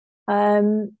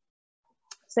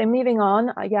 So moving on,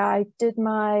 I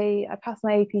passed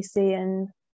my APC in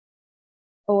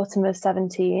autumn of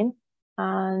 17,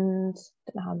 and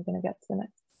I don't know how I'm going to get to the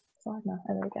next slide now.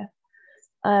 Oh, there we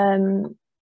go.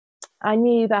 I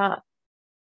knew that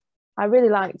I really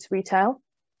liked retail.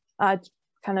 I'd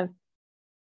kind of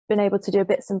been able to do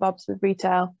bits and bobs with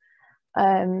retail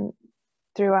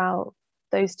throughout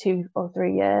those 2 or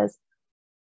 3 years,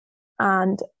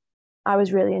 and I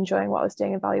was really enjoying what I was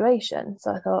doing in valuation.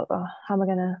 So I thought, oh, how am I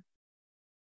going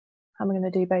to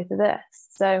do both of this?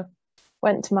 So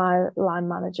went to my line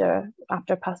manager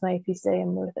after I passed my APC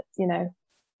and we were, you know,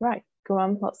 right, go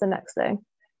on, what's the next thing?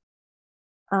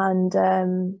 And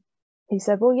he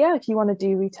said, well, yeah, if you want to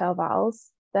do retail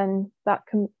vals, then that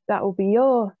will be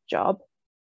your job.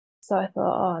 So I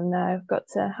thought, oh no,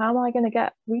 how am I going to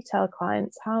get retail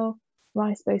clients? How am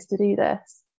I supposed to do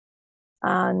this?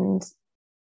 And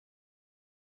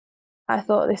I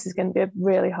thought, this is going to be a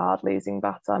really hard losing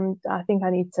battle. I think I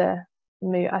need to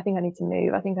move. I think I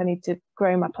need to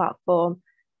grow my platform.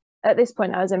 At this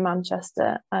point, I was in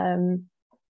Manchester, and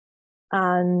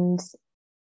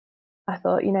I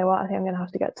thought, you know what, I think I'm going to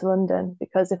have to get to London,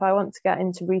 because if I want to get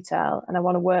into retail and I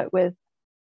want to work with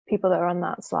people that are on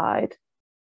that slide,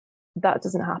 that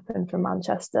doesn't happen from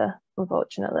Manchester,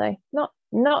 unfortunately.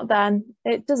 Not then.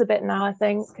 It does a bit now, I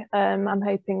think. I'm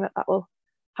hoping that will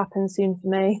happen soon for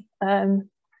me.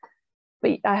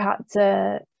 But I had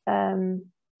to,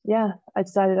 I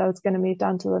decided I was going to move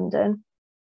down to London,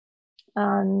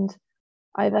 and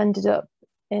I've ended up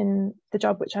in the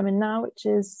job which I'm in now, which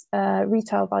is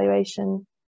retail valuation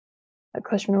at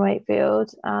Cushman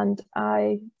Wakefield, and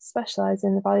I specialise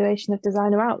in the valuation of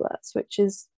designer outlets, which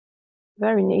is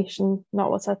very niche and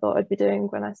not what I thought I'd be doing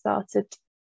when I started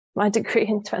my degree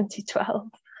in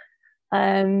 2012.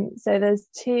 So there's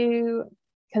 2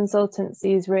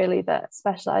 consultancies really that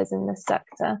specialise in this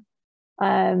sector,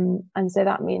 and so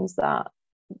that means that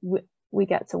we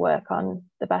get to work on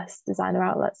the best designer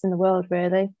outlets in the world,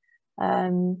 really.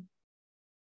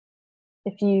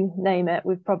 If you name it,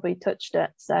 we've probably touched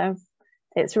it, so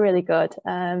it's really good.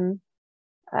 I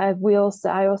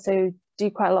also do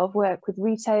quite a lot of work with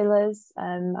retailers,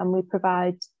 and we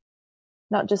provide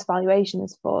not just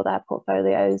valuations for their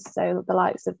portfolios, so the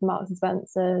likes of Marks and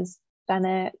Spencer's,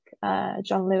 Fenwick,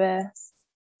 John Lewis,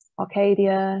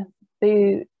 Arcadia,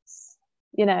 Boots,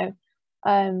 you know,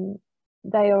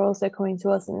 they are also coming to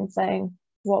us and saying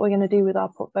what we're going to do with our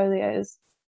portfolios.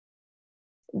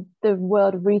 The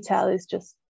world of retail is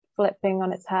just flipping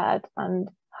on its head, and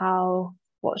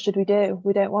what should we do?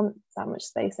 We don't want that much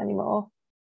space anymore.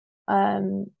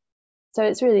 So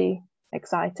it's really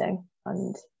exciting,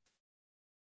 and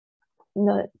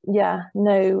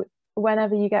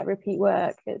whenever you get repeat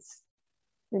work, it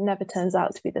never turns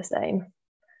out to be the same.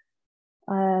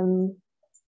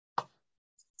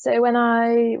 So when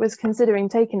I was considering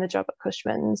taking the job at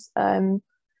Cushman's,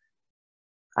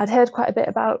 I'd heard quite a bit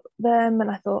about them, and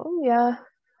I thought, oh yeah,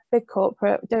 big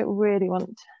corporate, don't really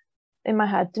want, in my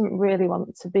head, didn't really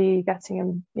want to be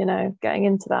getting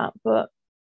into that, but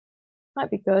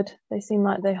might be good. They seem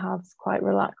like they have quite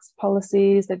relaxed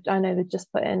policies. I know they've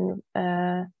just put in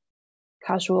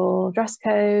casual dress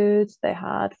code. They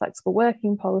had flexible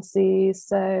working policies.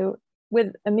 So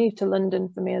with a move to London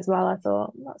for me as well, I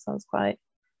thought that sounds quite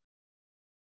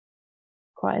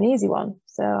an easy one.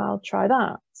 So I'll try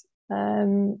that.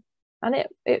 And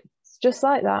it's just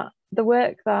like that. The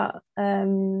work that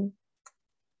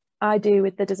I do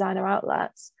with the designer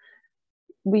outlets,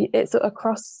 it's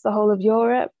across the whole of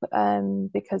Europe,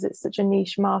 because it's such a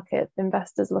niche market.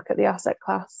 Investors look at the asset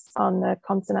class on a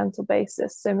continental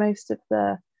basis. So most of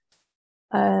the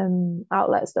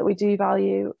outlets that we do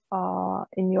value are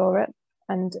in Europe,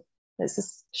 and it's a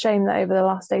shame that over the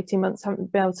last 18 months I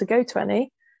haven't been able to go to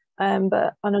any.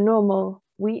 But on a normal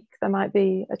week, there might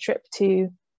be a trip to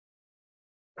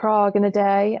Prague in a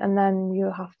day, and then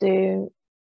you'll have to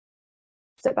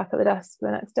sit back at the desk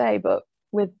the next day. But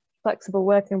with flexible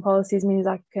working policies means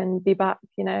I can be back,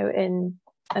 in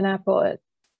an airport at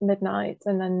midnight,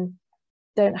 and then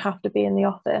don't have to be in the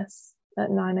office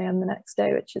at 9 a.m. the next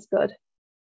day, which is good.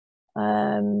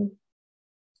 One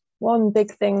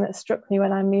big thing that struck me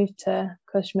when I moved to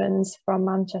Cushman's from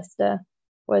Manchester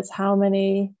was how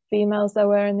many females there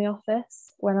were in the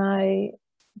office. When I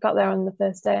got there on the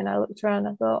first day and I looked around,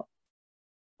 I thought,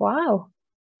 wow,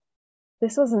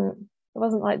 it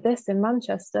wasn't like this in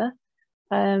Manchester.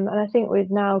 And I think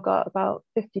we've now got about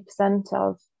 50%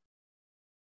 of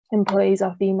employees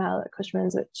are female at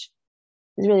Cushman's, which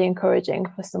is really encouraging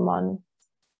for someone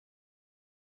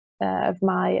of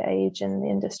my age in the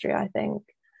industry, I think.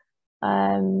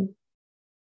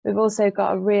 We've also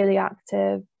got a really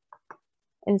active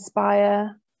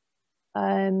Inspire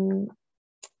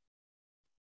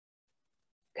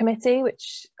committee,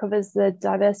 which covers the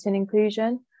diversity and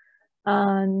inclusion,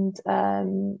 and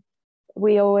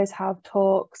we always have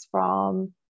talks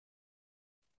from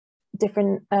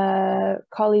different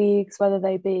colleagues, whether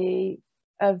they be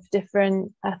of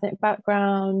different ethnic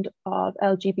background, of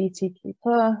LGBTQ+.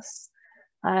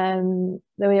 Then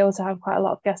we also have quite a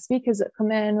lot of guest speakers that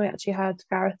come in. We actually had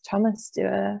Gareth Thomas do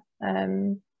a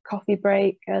coffee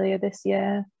break earlier this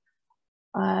year.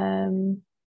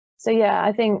 So yeah,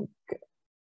 I think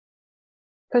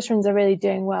Cushman's are really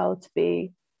doing well to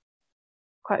be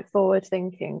quite forward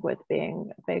thinking with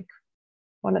being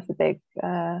one of the big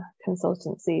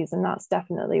consultancies, and that's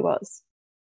definitely what's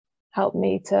helped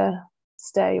me to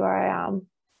stay where I am.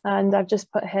 And I've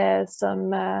just put here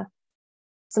some of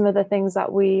the things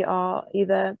that we've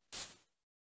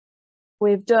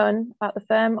done at the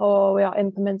firm or we are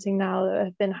implementing now that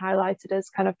have been highlighted as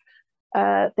kind of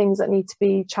things that need to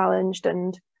be challenged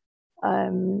and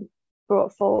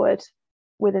brought forward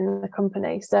within the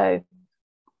company. So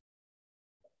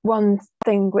one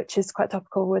thing which is quite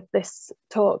topical with this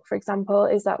talk, for example,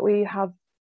 is that we have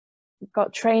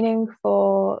got training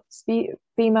for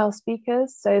female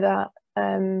speakers so that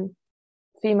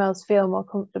females feel more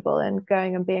comfortable in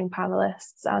going and being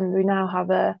panelists. And we now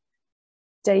have a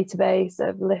database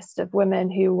of list of women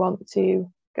who want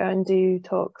to go and do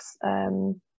talks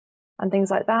and things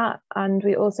like that. And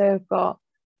we also have got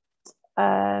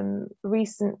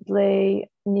recently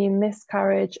new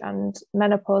miscarriage and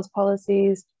menopause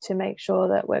policies to make sure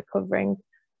that we're covering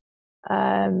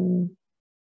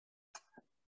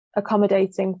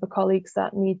accommodating for colleagues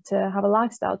that need to have a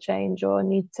lifestyle change or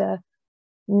need to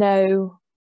know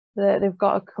that they've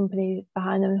got a company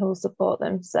behind them who will support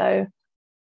them. So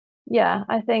yeah,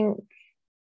 I think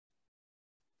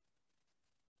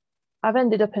I've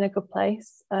ended up in a good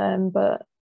place, but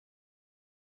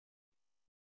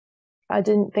I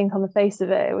didn't think on the face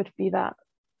of it it would be like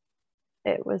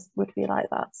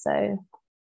that. So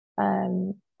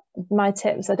my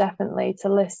tips are definitely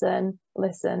to listen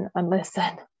and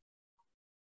listen.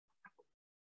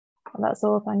 And that's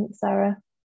all. Thanks, Sarah.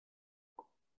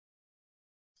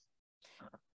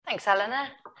 Thanks, Eleanor.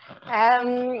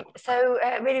 So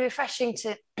really refreshing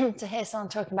to hear someone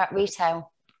talking about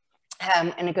retail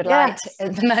in a good light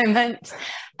at the moment.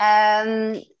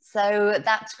 So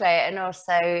that's great, and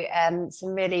also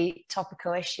some really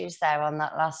topical issues there on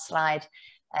that last slide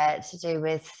to do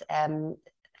with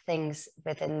things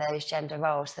within those gender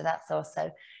roles. So that's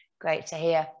also great to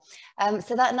hear.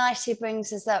 So that nicely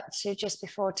brings us up to just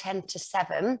before 10 to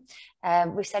 7.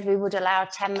 We said we would allow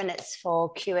 10 minutes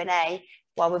for Q&A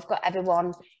while we've got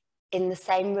everyone in the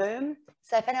same room.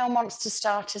 So if anyone wants to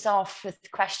start us off with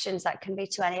questions, that can be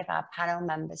to any of our panel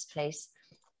members, please.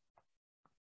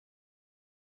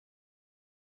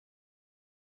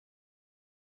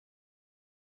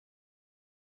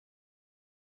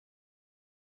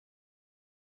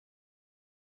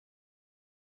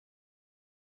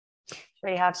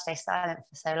 really hard to stay silent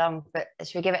for so long, but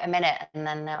should we give it a minute, and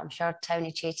then I'm sure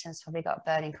Tony Cheatham's probably got a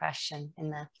burning question in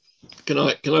there. Can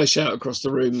I shout across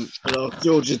the room and ask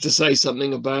Georgia to say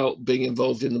something about being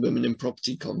involved in the Women in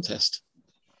Property contest?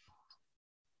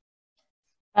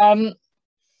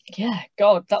 Yeah,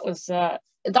 God, that was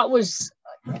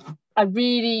a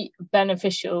really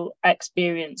beneficial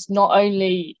experience. Not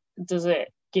only does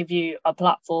it give you a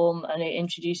platform and it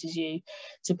introduces you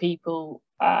to people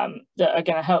that are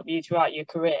going to help you throughout your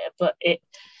career, but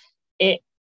it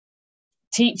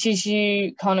teaches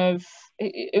you kind of,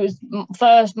 it was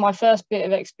my first bit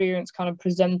of experience kind of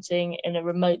presenting in a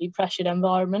remotely pressured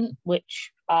environment,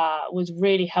 which was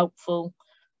really helpful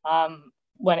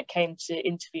when it came to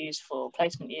interviews for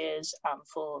placement years and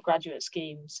for graduate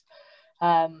schemes.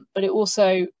 But it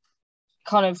also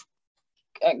kind of,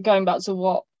 going back to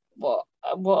what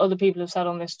other people have said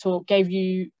on this talk, gave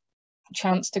you a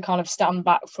chance to kind of stand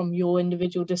back from your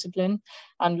individual discipline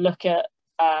and look at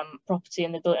property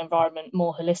and the built environment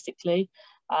more holistically,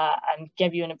 and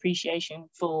gave you an appreciation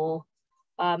for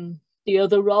the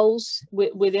other roles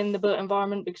within the built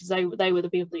environment, because they were the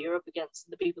people that you're up against,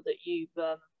 and the people that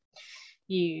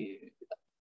you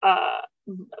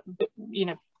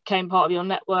know, became part of your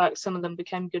network. Some of them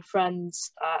became good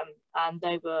friends, and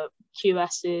they were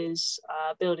QSs,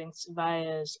 building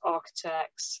surveyors,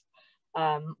 architects,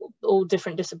 all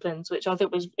different disciplines, which I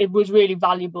think was really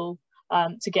valuable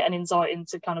to get an insight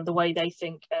into kind of the way they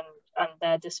think and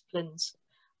their disciplines.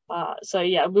 So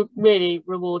yeah, really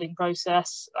rewarding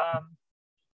process.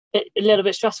 A little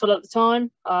bit stressful at the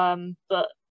time, but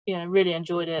you know, really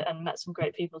enjoyed it and met some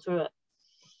great people through it.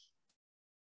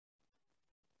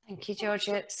 Thank you,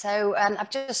 Georgia. So I've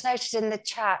just noted in the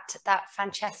chat that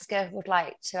Francesca would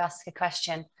like to ask a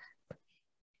question.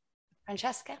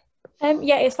 Francesca?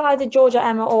 Yeah, it's for either Georgia,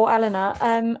 Emma or Eleanor.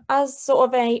 As sort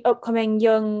of an upcoming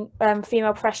young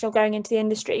female professional going into the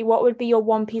industry, what would be your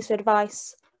one piece of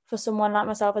advice for someone like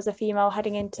myself as a female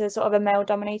heading into sort of a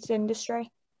male-dominated industry?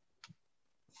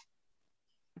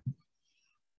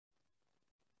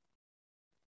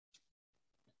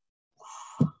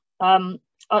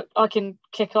 I can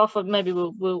kick off, and maybe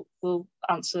we'll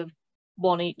answer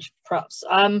one each, perhaps.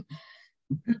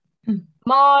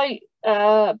 My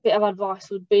bit of advice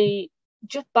would be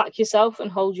just back yourself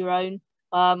and hold your own.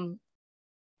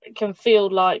 It can feel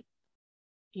like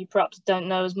you perhaps don't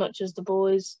know as much as the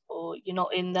boys, or you're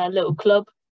not in their little club,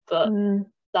 but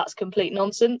that's complete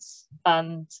nonsense,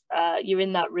 and you're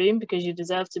in that room because you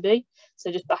deserve to be.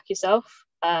 So just back yourself.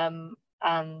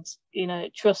 And you know,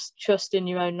 trust in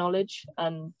your own knowledge,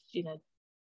 and you know,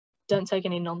 don't take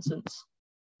any nonsense.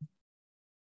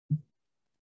 Should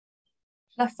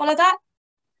I follow that?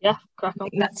 Yeah, crack on. I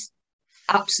think that's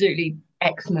absolutely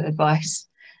excellent advice.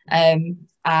 Yeah,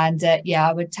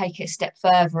 I would take it a step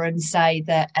further and say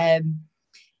that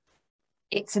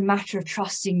it's a matter of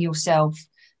trusting yourself.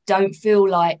 Don't feel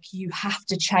like you have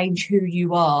to change who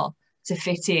you are to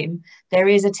fit in. There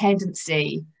is a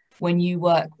tendency when you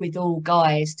work with all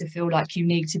guys to feel like you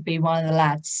need to be one of the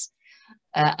lads,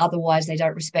 otherwise they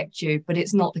don't respect you. But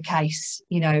it's not the case.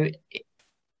 You know,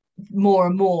 more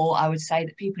and more I would say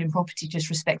that people in property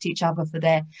just respect each other for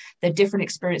their different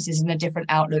experiences and their different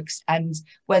outlooks, and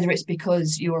whether it's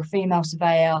because you're a female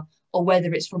surveyor, or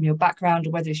whether it's from your background,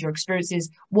 or whether it's your experiences,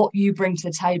 what you bring to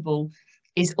the table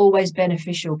is always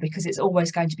beneficial, because it's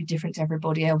always going to be different to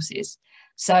everybody else's.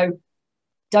 So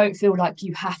don't feel like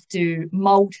you have to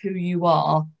mould who you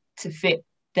are to fit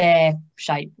their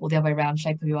shape, or the other way around,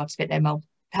 shape who you are to fit their mould,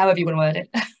 however you want to word it.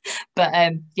 But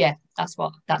yeah, that's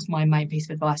my main piece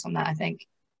of advice on that, I think.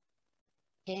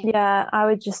 Yeah, I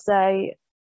would just say,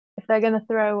 if they're going to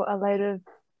throw a load of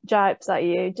jipes at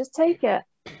you, just take it.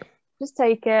 Just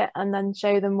take it, and then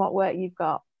show them what work you've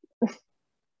got.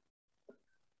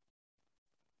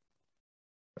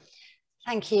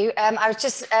 Thank you. I was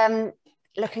just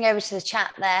looking over to the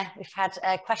chat there. We've had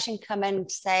a question come in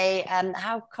to say,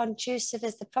 how conducive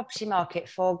is the property market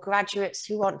for graduates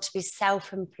who want to be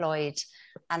self-employed,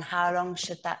 and how long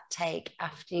should that take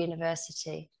after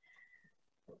university?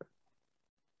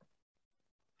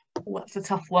 Oh, that's a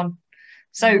tough one.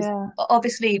 So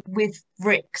obviously with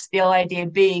RICS, the idea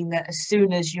being that as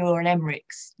soon as you're an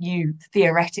MRICS, you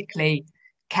theoretically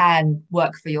can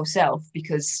work for yourself,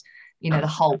 because you know the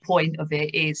whole point of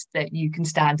it is that you can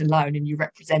stand alone and you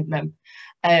represent them.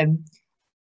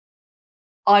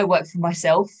 I work for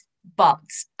myself, but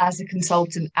as a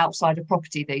consultant outside of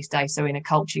property these days, so in a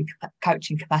coaching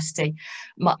capacity,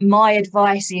 my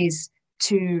advice is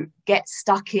to get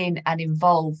stuck in and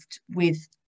involved with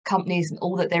companies and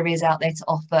all that there is out there to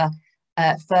offer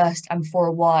first and for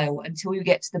a while, until you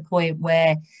get to the point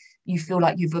where you feel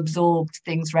like you've absorbed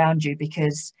things around you,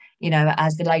 because, you know,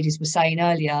 as the ladies were saying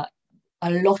earlier,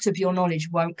 a lot of your knowledge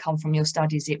won't come from your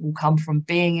studies. It will come from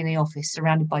being in the office,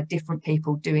 surrounded by different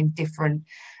people doing different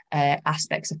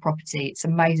aspects of property. It's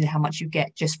amazing how much you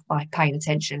get just by paying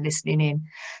attention and listening in.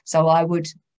 So I would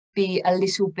be a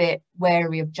little bit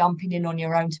wary of jumping in on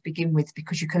your own to begin with,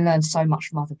 because you can learn so much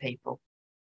from other people.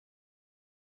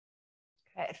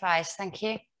 Great advice, thank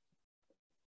you.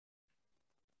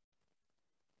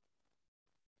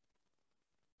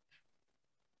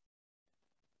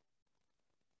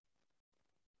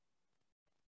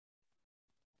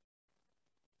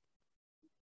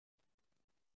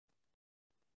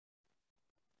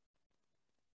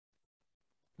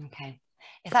 Okay,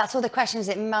 if that's all the questions,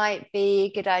 it might be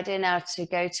a good idea now to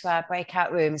go to our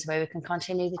breakout rooms where we can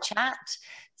continue the chat.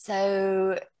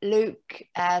 So Luke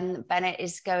and Bennett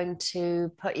is going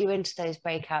to put you into those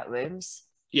breakout rooms.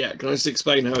 Yeah, can I just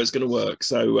explain how it's going to work?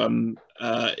 So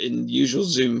in usual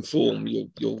Zoom form,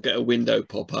 you'll get a window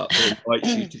pop up that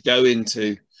invites you to go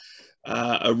into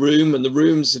a room, and the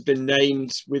rooms have been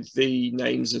named with the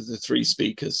names of the three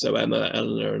speakers. So Emma,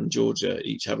 Eleanor and Georgia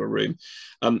each have a room.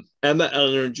 Emma,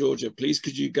 Eleanor and Georgia, please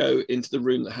could you go into the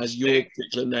room that has your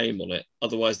particular name on it?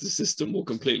 Otherwise the system will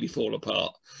completely fall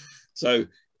apart. So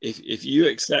if you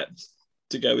accept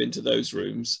to go into those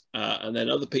rooms, and then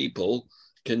other people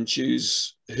can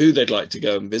choose who they'd like to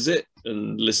go and visit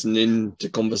and listen in to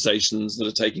conversations that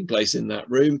are taking place in that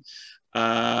room.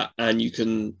 And you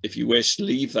can, if you wish,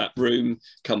 leave that room,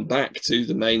 come back to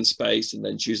the main space and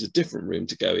then choose a different room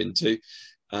to go into.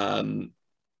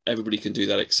 Everybody can do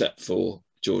that except for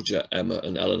Georgia, Emma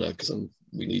and Eleanor, because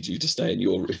we need you to stay in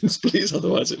your rooms, please,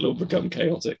 otherwise it'll all become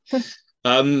chaotic. So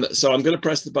I'm going to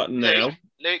press the button now.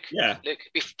 Luke, yeah. Luke,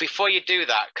 before you do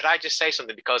that, could I just say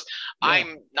something? Because yeah.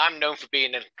 I'm known for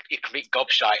being a complete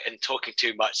gobshite and talking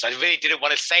too much. So I really didn't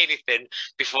want to say anything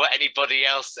before anybody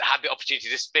else had the opportunity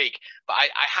to speak. But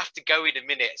I have to go in a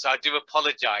minute, so I do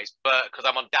apologise. But because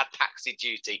I'm on dad taxi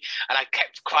duty and I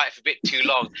kept quiet for a bit too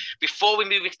long. Before we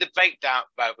move into the breakdown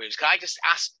rooms, can I just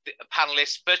ask the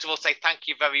panelists, first of all, say thank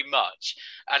you very much,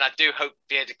 and I do hope to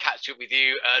be able to catch up with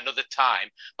you another time.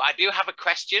 But I do have a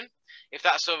question, if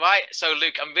that's all right. So,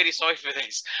 Luke, I'm really sorry for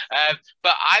this,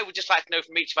 but I would just like to know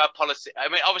from each of our policy. I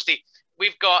mean, obviously,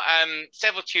 we've got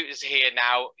several tutors here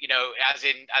now. You know, as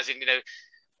in, you know,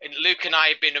 and Luke and I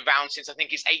have been around since I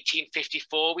think it's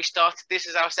 1854. We started this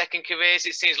as our second careers.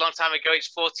 It seems a long time ago. It's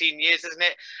 14 years, isn't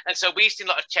it? And so we've seen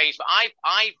a lot of change. But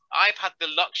I've had the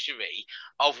luxury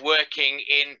of working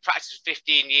in practice for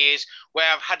 15 years, where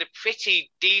I've had a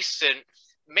pretty decent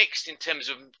mixed in terms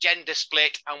of gender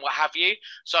split and what have you.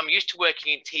 So I'm used to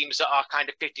working in teams that are kind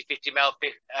of 50-50 male,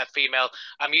 female.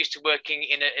 I'm used to working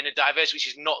in a diverse, which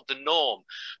is not the norm.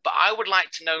 But I would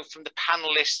like to know from the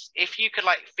panelists, if you could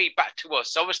like feedback to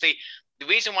us. So obviously, the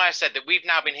reason why I said that we've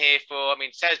now been here for, I mean,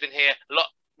 Sarah's been here a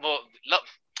lot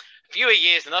fewer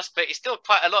years than us, but it's still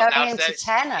quite a lot now. Going into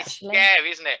 10, actually. It's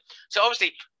scary, isn't it? So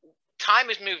obviously, time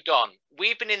has moved on.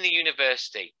 We've been in the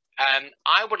university.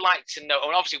 I would like to know,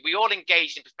 and obviously we all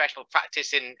engaged in professional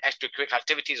practice in extracurricular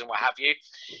activities and what have you.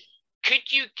 Could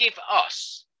you give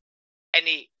us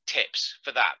any tips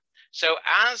for that? So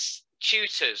as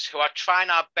tutors who are trying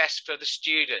our best for the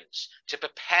students to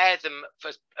prepare them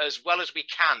for, as well as we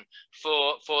can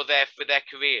for their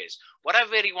careers, what I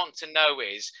really want to know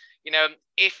is, you know,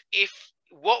 if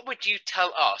what would you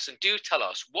tell us, and do tell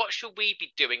us, what should we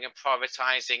be doing and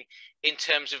prioritizing in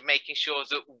terms of making sure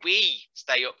that we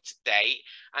stay up to date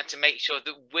and to make sure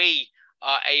that we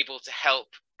are able to help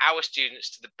our students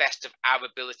to the best of our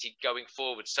ability going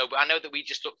forward? So I know that we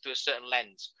just look through a certain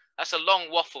lens. That's a long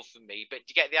waffle for me, but do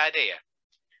you get the idea?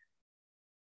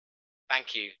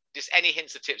 Thank you. Just any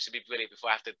hints or tips would be brilliant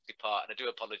before I have to depart, and I do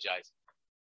apologize.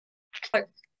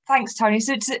 Thanks, Tony.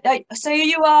 So are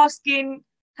you asking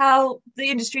how the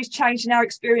industry's changed in our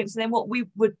experience, and then what we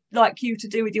would like you to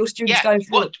do with your students going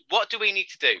forward? What do we need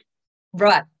to do?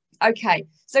 Right. Okay.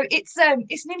 So it's an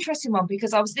interesting one,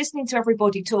 because I was listening to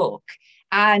everybody talk,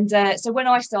 and so when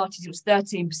I started, it was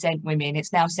 13% women.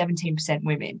 It's now 17%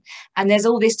 women, and there's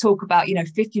all this talk about, you know,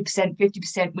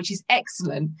 50%, which is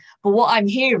excellent. But what I'm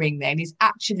hearing then is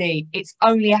actually it's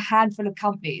only a handful of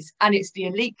companies, and it's the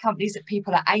elite companies that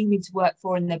people are aiming to work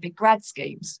for in their big grad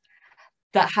schemes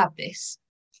that have this.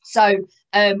 So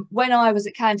when I was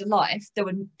at Canada Life,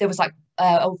 there was like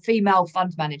a female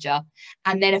fund manager,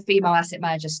 and then a female asset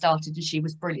manager started, and she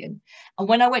was brilliant. And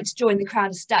when I went to join the Crown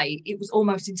Estate, it was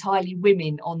almost entirely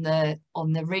women on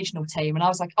the regional team, and I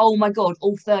was like, oh my god,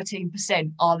 all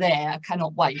 13% are there. I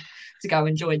cannot wait to go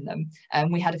and join them.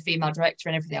 And we had a female director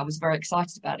and everything. I was very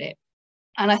excited about it.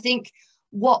 And I think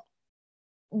what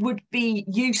would be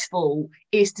useful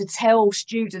is to tell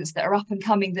students that are up and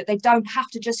coming that they don't have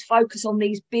to just focus on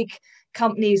these big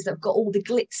companies that have got all the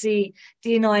glitzy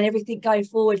D&I and everything going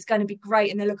forward. It's going to be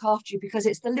great and they'll look after you, because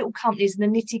it's the little companies and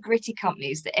the nitty-gritty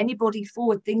companies that anybody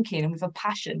forward thinking and with a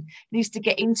passion needs to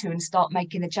get into and start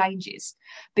making the changes.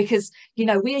 Because, you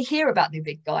know, we hear about the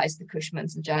big guys, the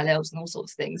Cushmans and JLLs and all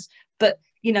sorts of things, but,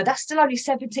 you know, that's still only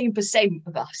 17%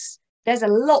 of us. There's a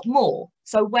lot more.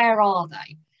 So where are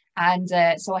they? And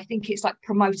so I think it's like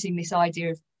promoting this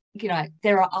idea of, you know,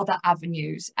 there are other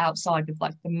avenues outside of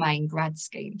like the main grad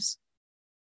schemes.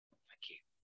 Thank you.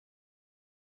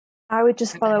 I would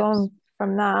just follow on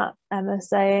from that, Emma,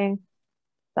 saying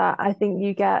that I think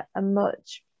you get a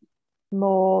much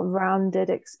more rounded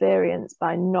experience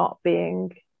by not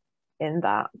being in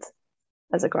that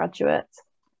as a graduate,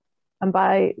 and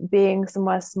by being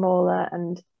somewhere smaller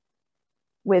and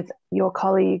with your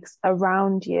colleagues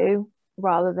around you,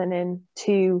 rather than in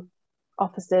two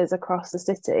offices across the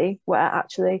city, where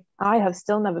actually I have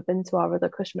still never been to our other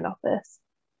Cushman office.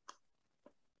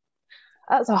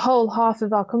 That's a whole half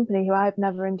of our company who I've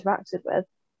never interacted with,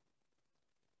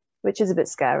 which is a bit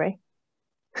scary.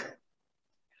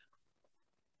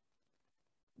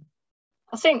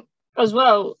 I think as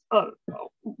well,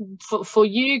 for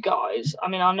you guys, I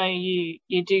mean, I know you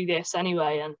do this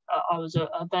anyway, and I was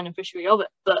a beneficiary of it,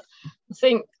 but I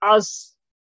think as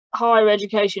higher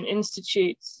education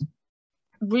institutes,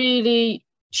 really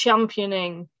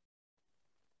championing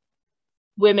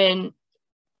women,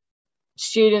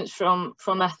 students from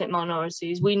ethnic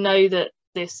minorities. We know that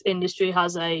this industry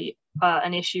has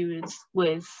an issue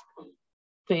with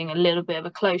being a little bit of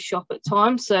a closed shop at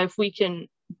times. So if we can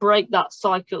break that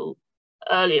cycle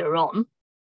earlier on,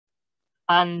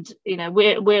 and you know,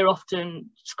 we're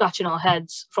often scratching our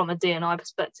heads from a D&I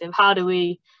perspective. How do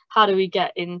we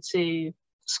get into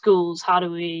schools? How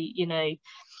do we, you know,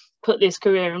 put this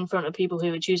career in front of people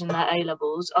who are choosing their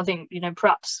A-levels? I think, you know,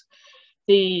 perhaps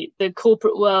the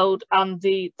corporate world and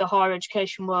the higher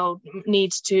education world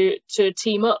needs to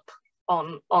team up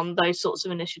on those sorts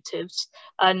of initiatives,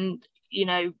 and, you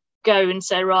know, go and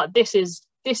say, right, this is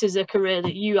a career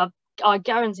that I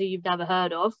guarantee you've never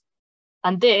heard of,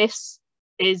 and this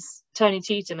is Tony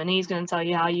Cheetham, and he's going to tell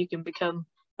you how you can become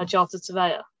a chartered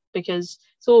surveyor. Because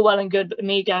it's all well and good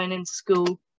me going into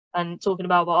school and talking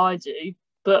about what I do,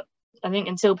 but I think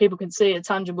until people can see a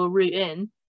tangible route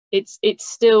in, it's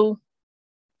still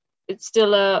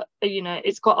a, you know,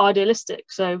 it's quite idealistic.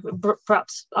 So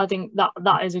perhaps I think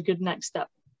that is a good next step.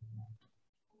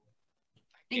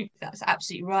 I think that's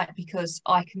absolutely right, because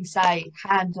I can say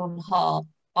hand on heart,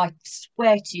 I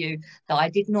swear to you that I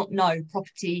did not know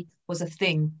property was a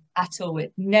thing at all.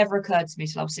 It never occurred to me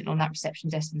till I was sitting on that reception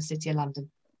desk in the City of London.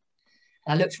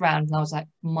 And I looked around and I was like,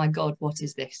 my God, what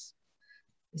is this?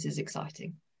 This is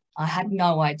exciting. I had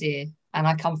no idea. And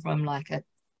I come from like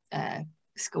a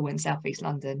school in southeast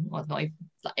London, well, not even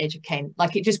like edge of Kent.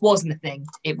 Like, it just wasn't a thing.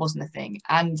 It wasn't a thing.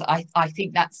 And I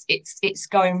think it's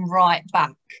going right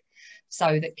back,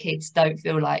 so that kids don't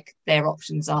feel like their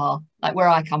options are like where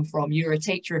I come from. You're a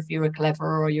teacher if you were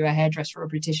clever, or you're a hairdresser or a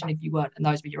beautician if you weren't, and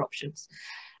those were your options.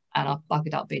 And I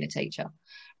bugged up being a teacher,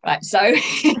 right? So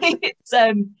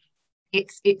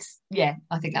it's yeah,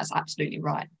 I think that's absolutely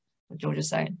right what George is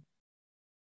saying.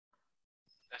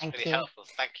 That's really helpful.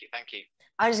 Thank you.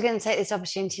 I was going to take this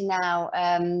opportunity now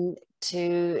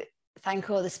to thank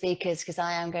all the speakers, because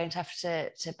I am going to have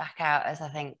to back out, as I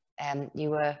think you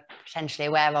were potentially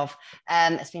aware of.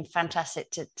 It's been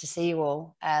fantastic to see you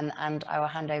all, and I will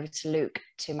hand over to Luke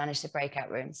to manage the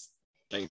breakout rooms.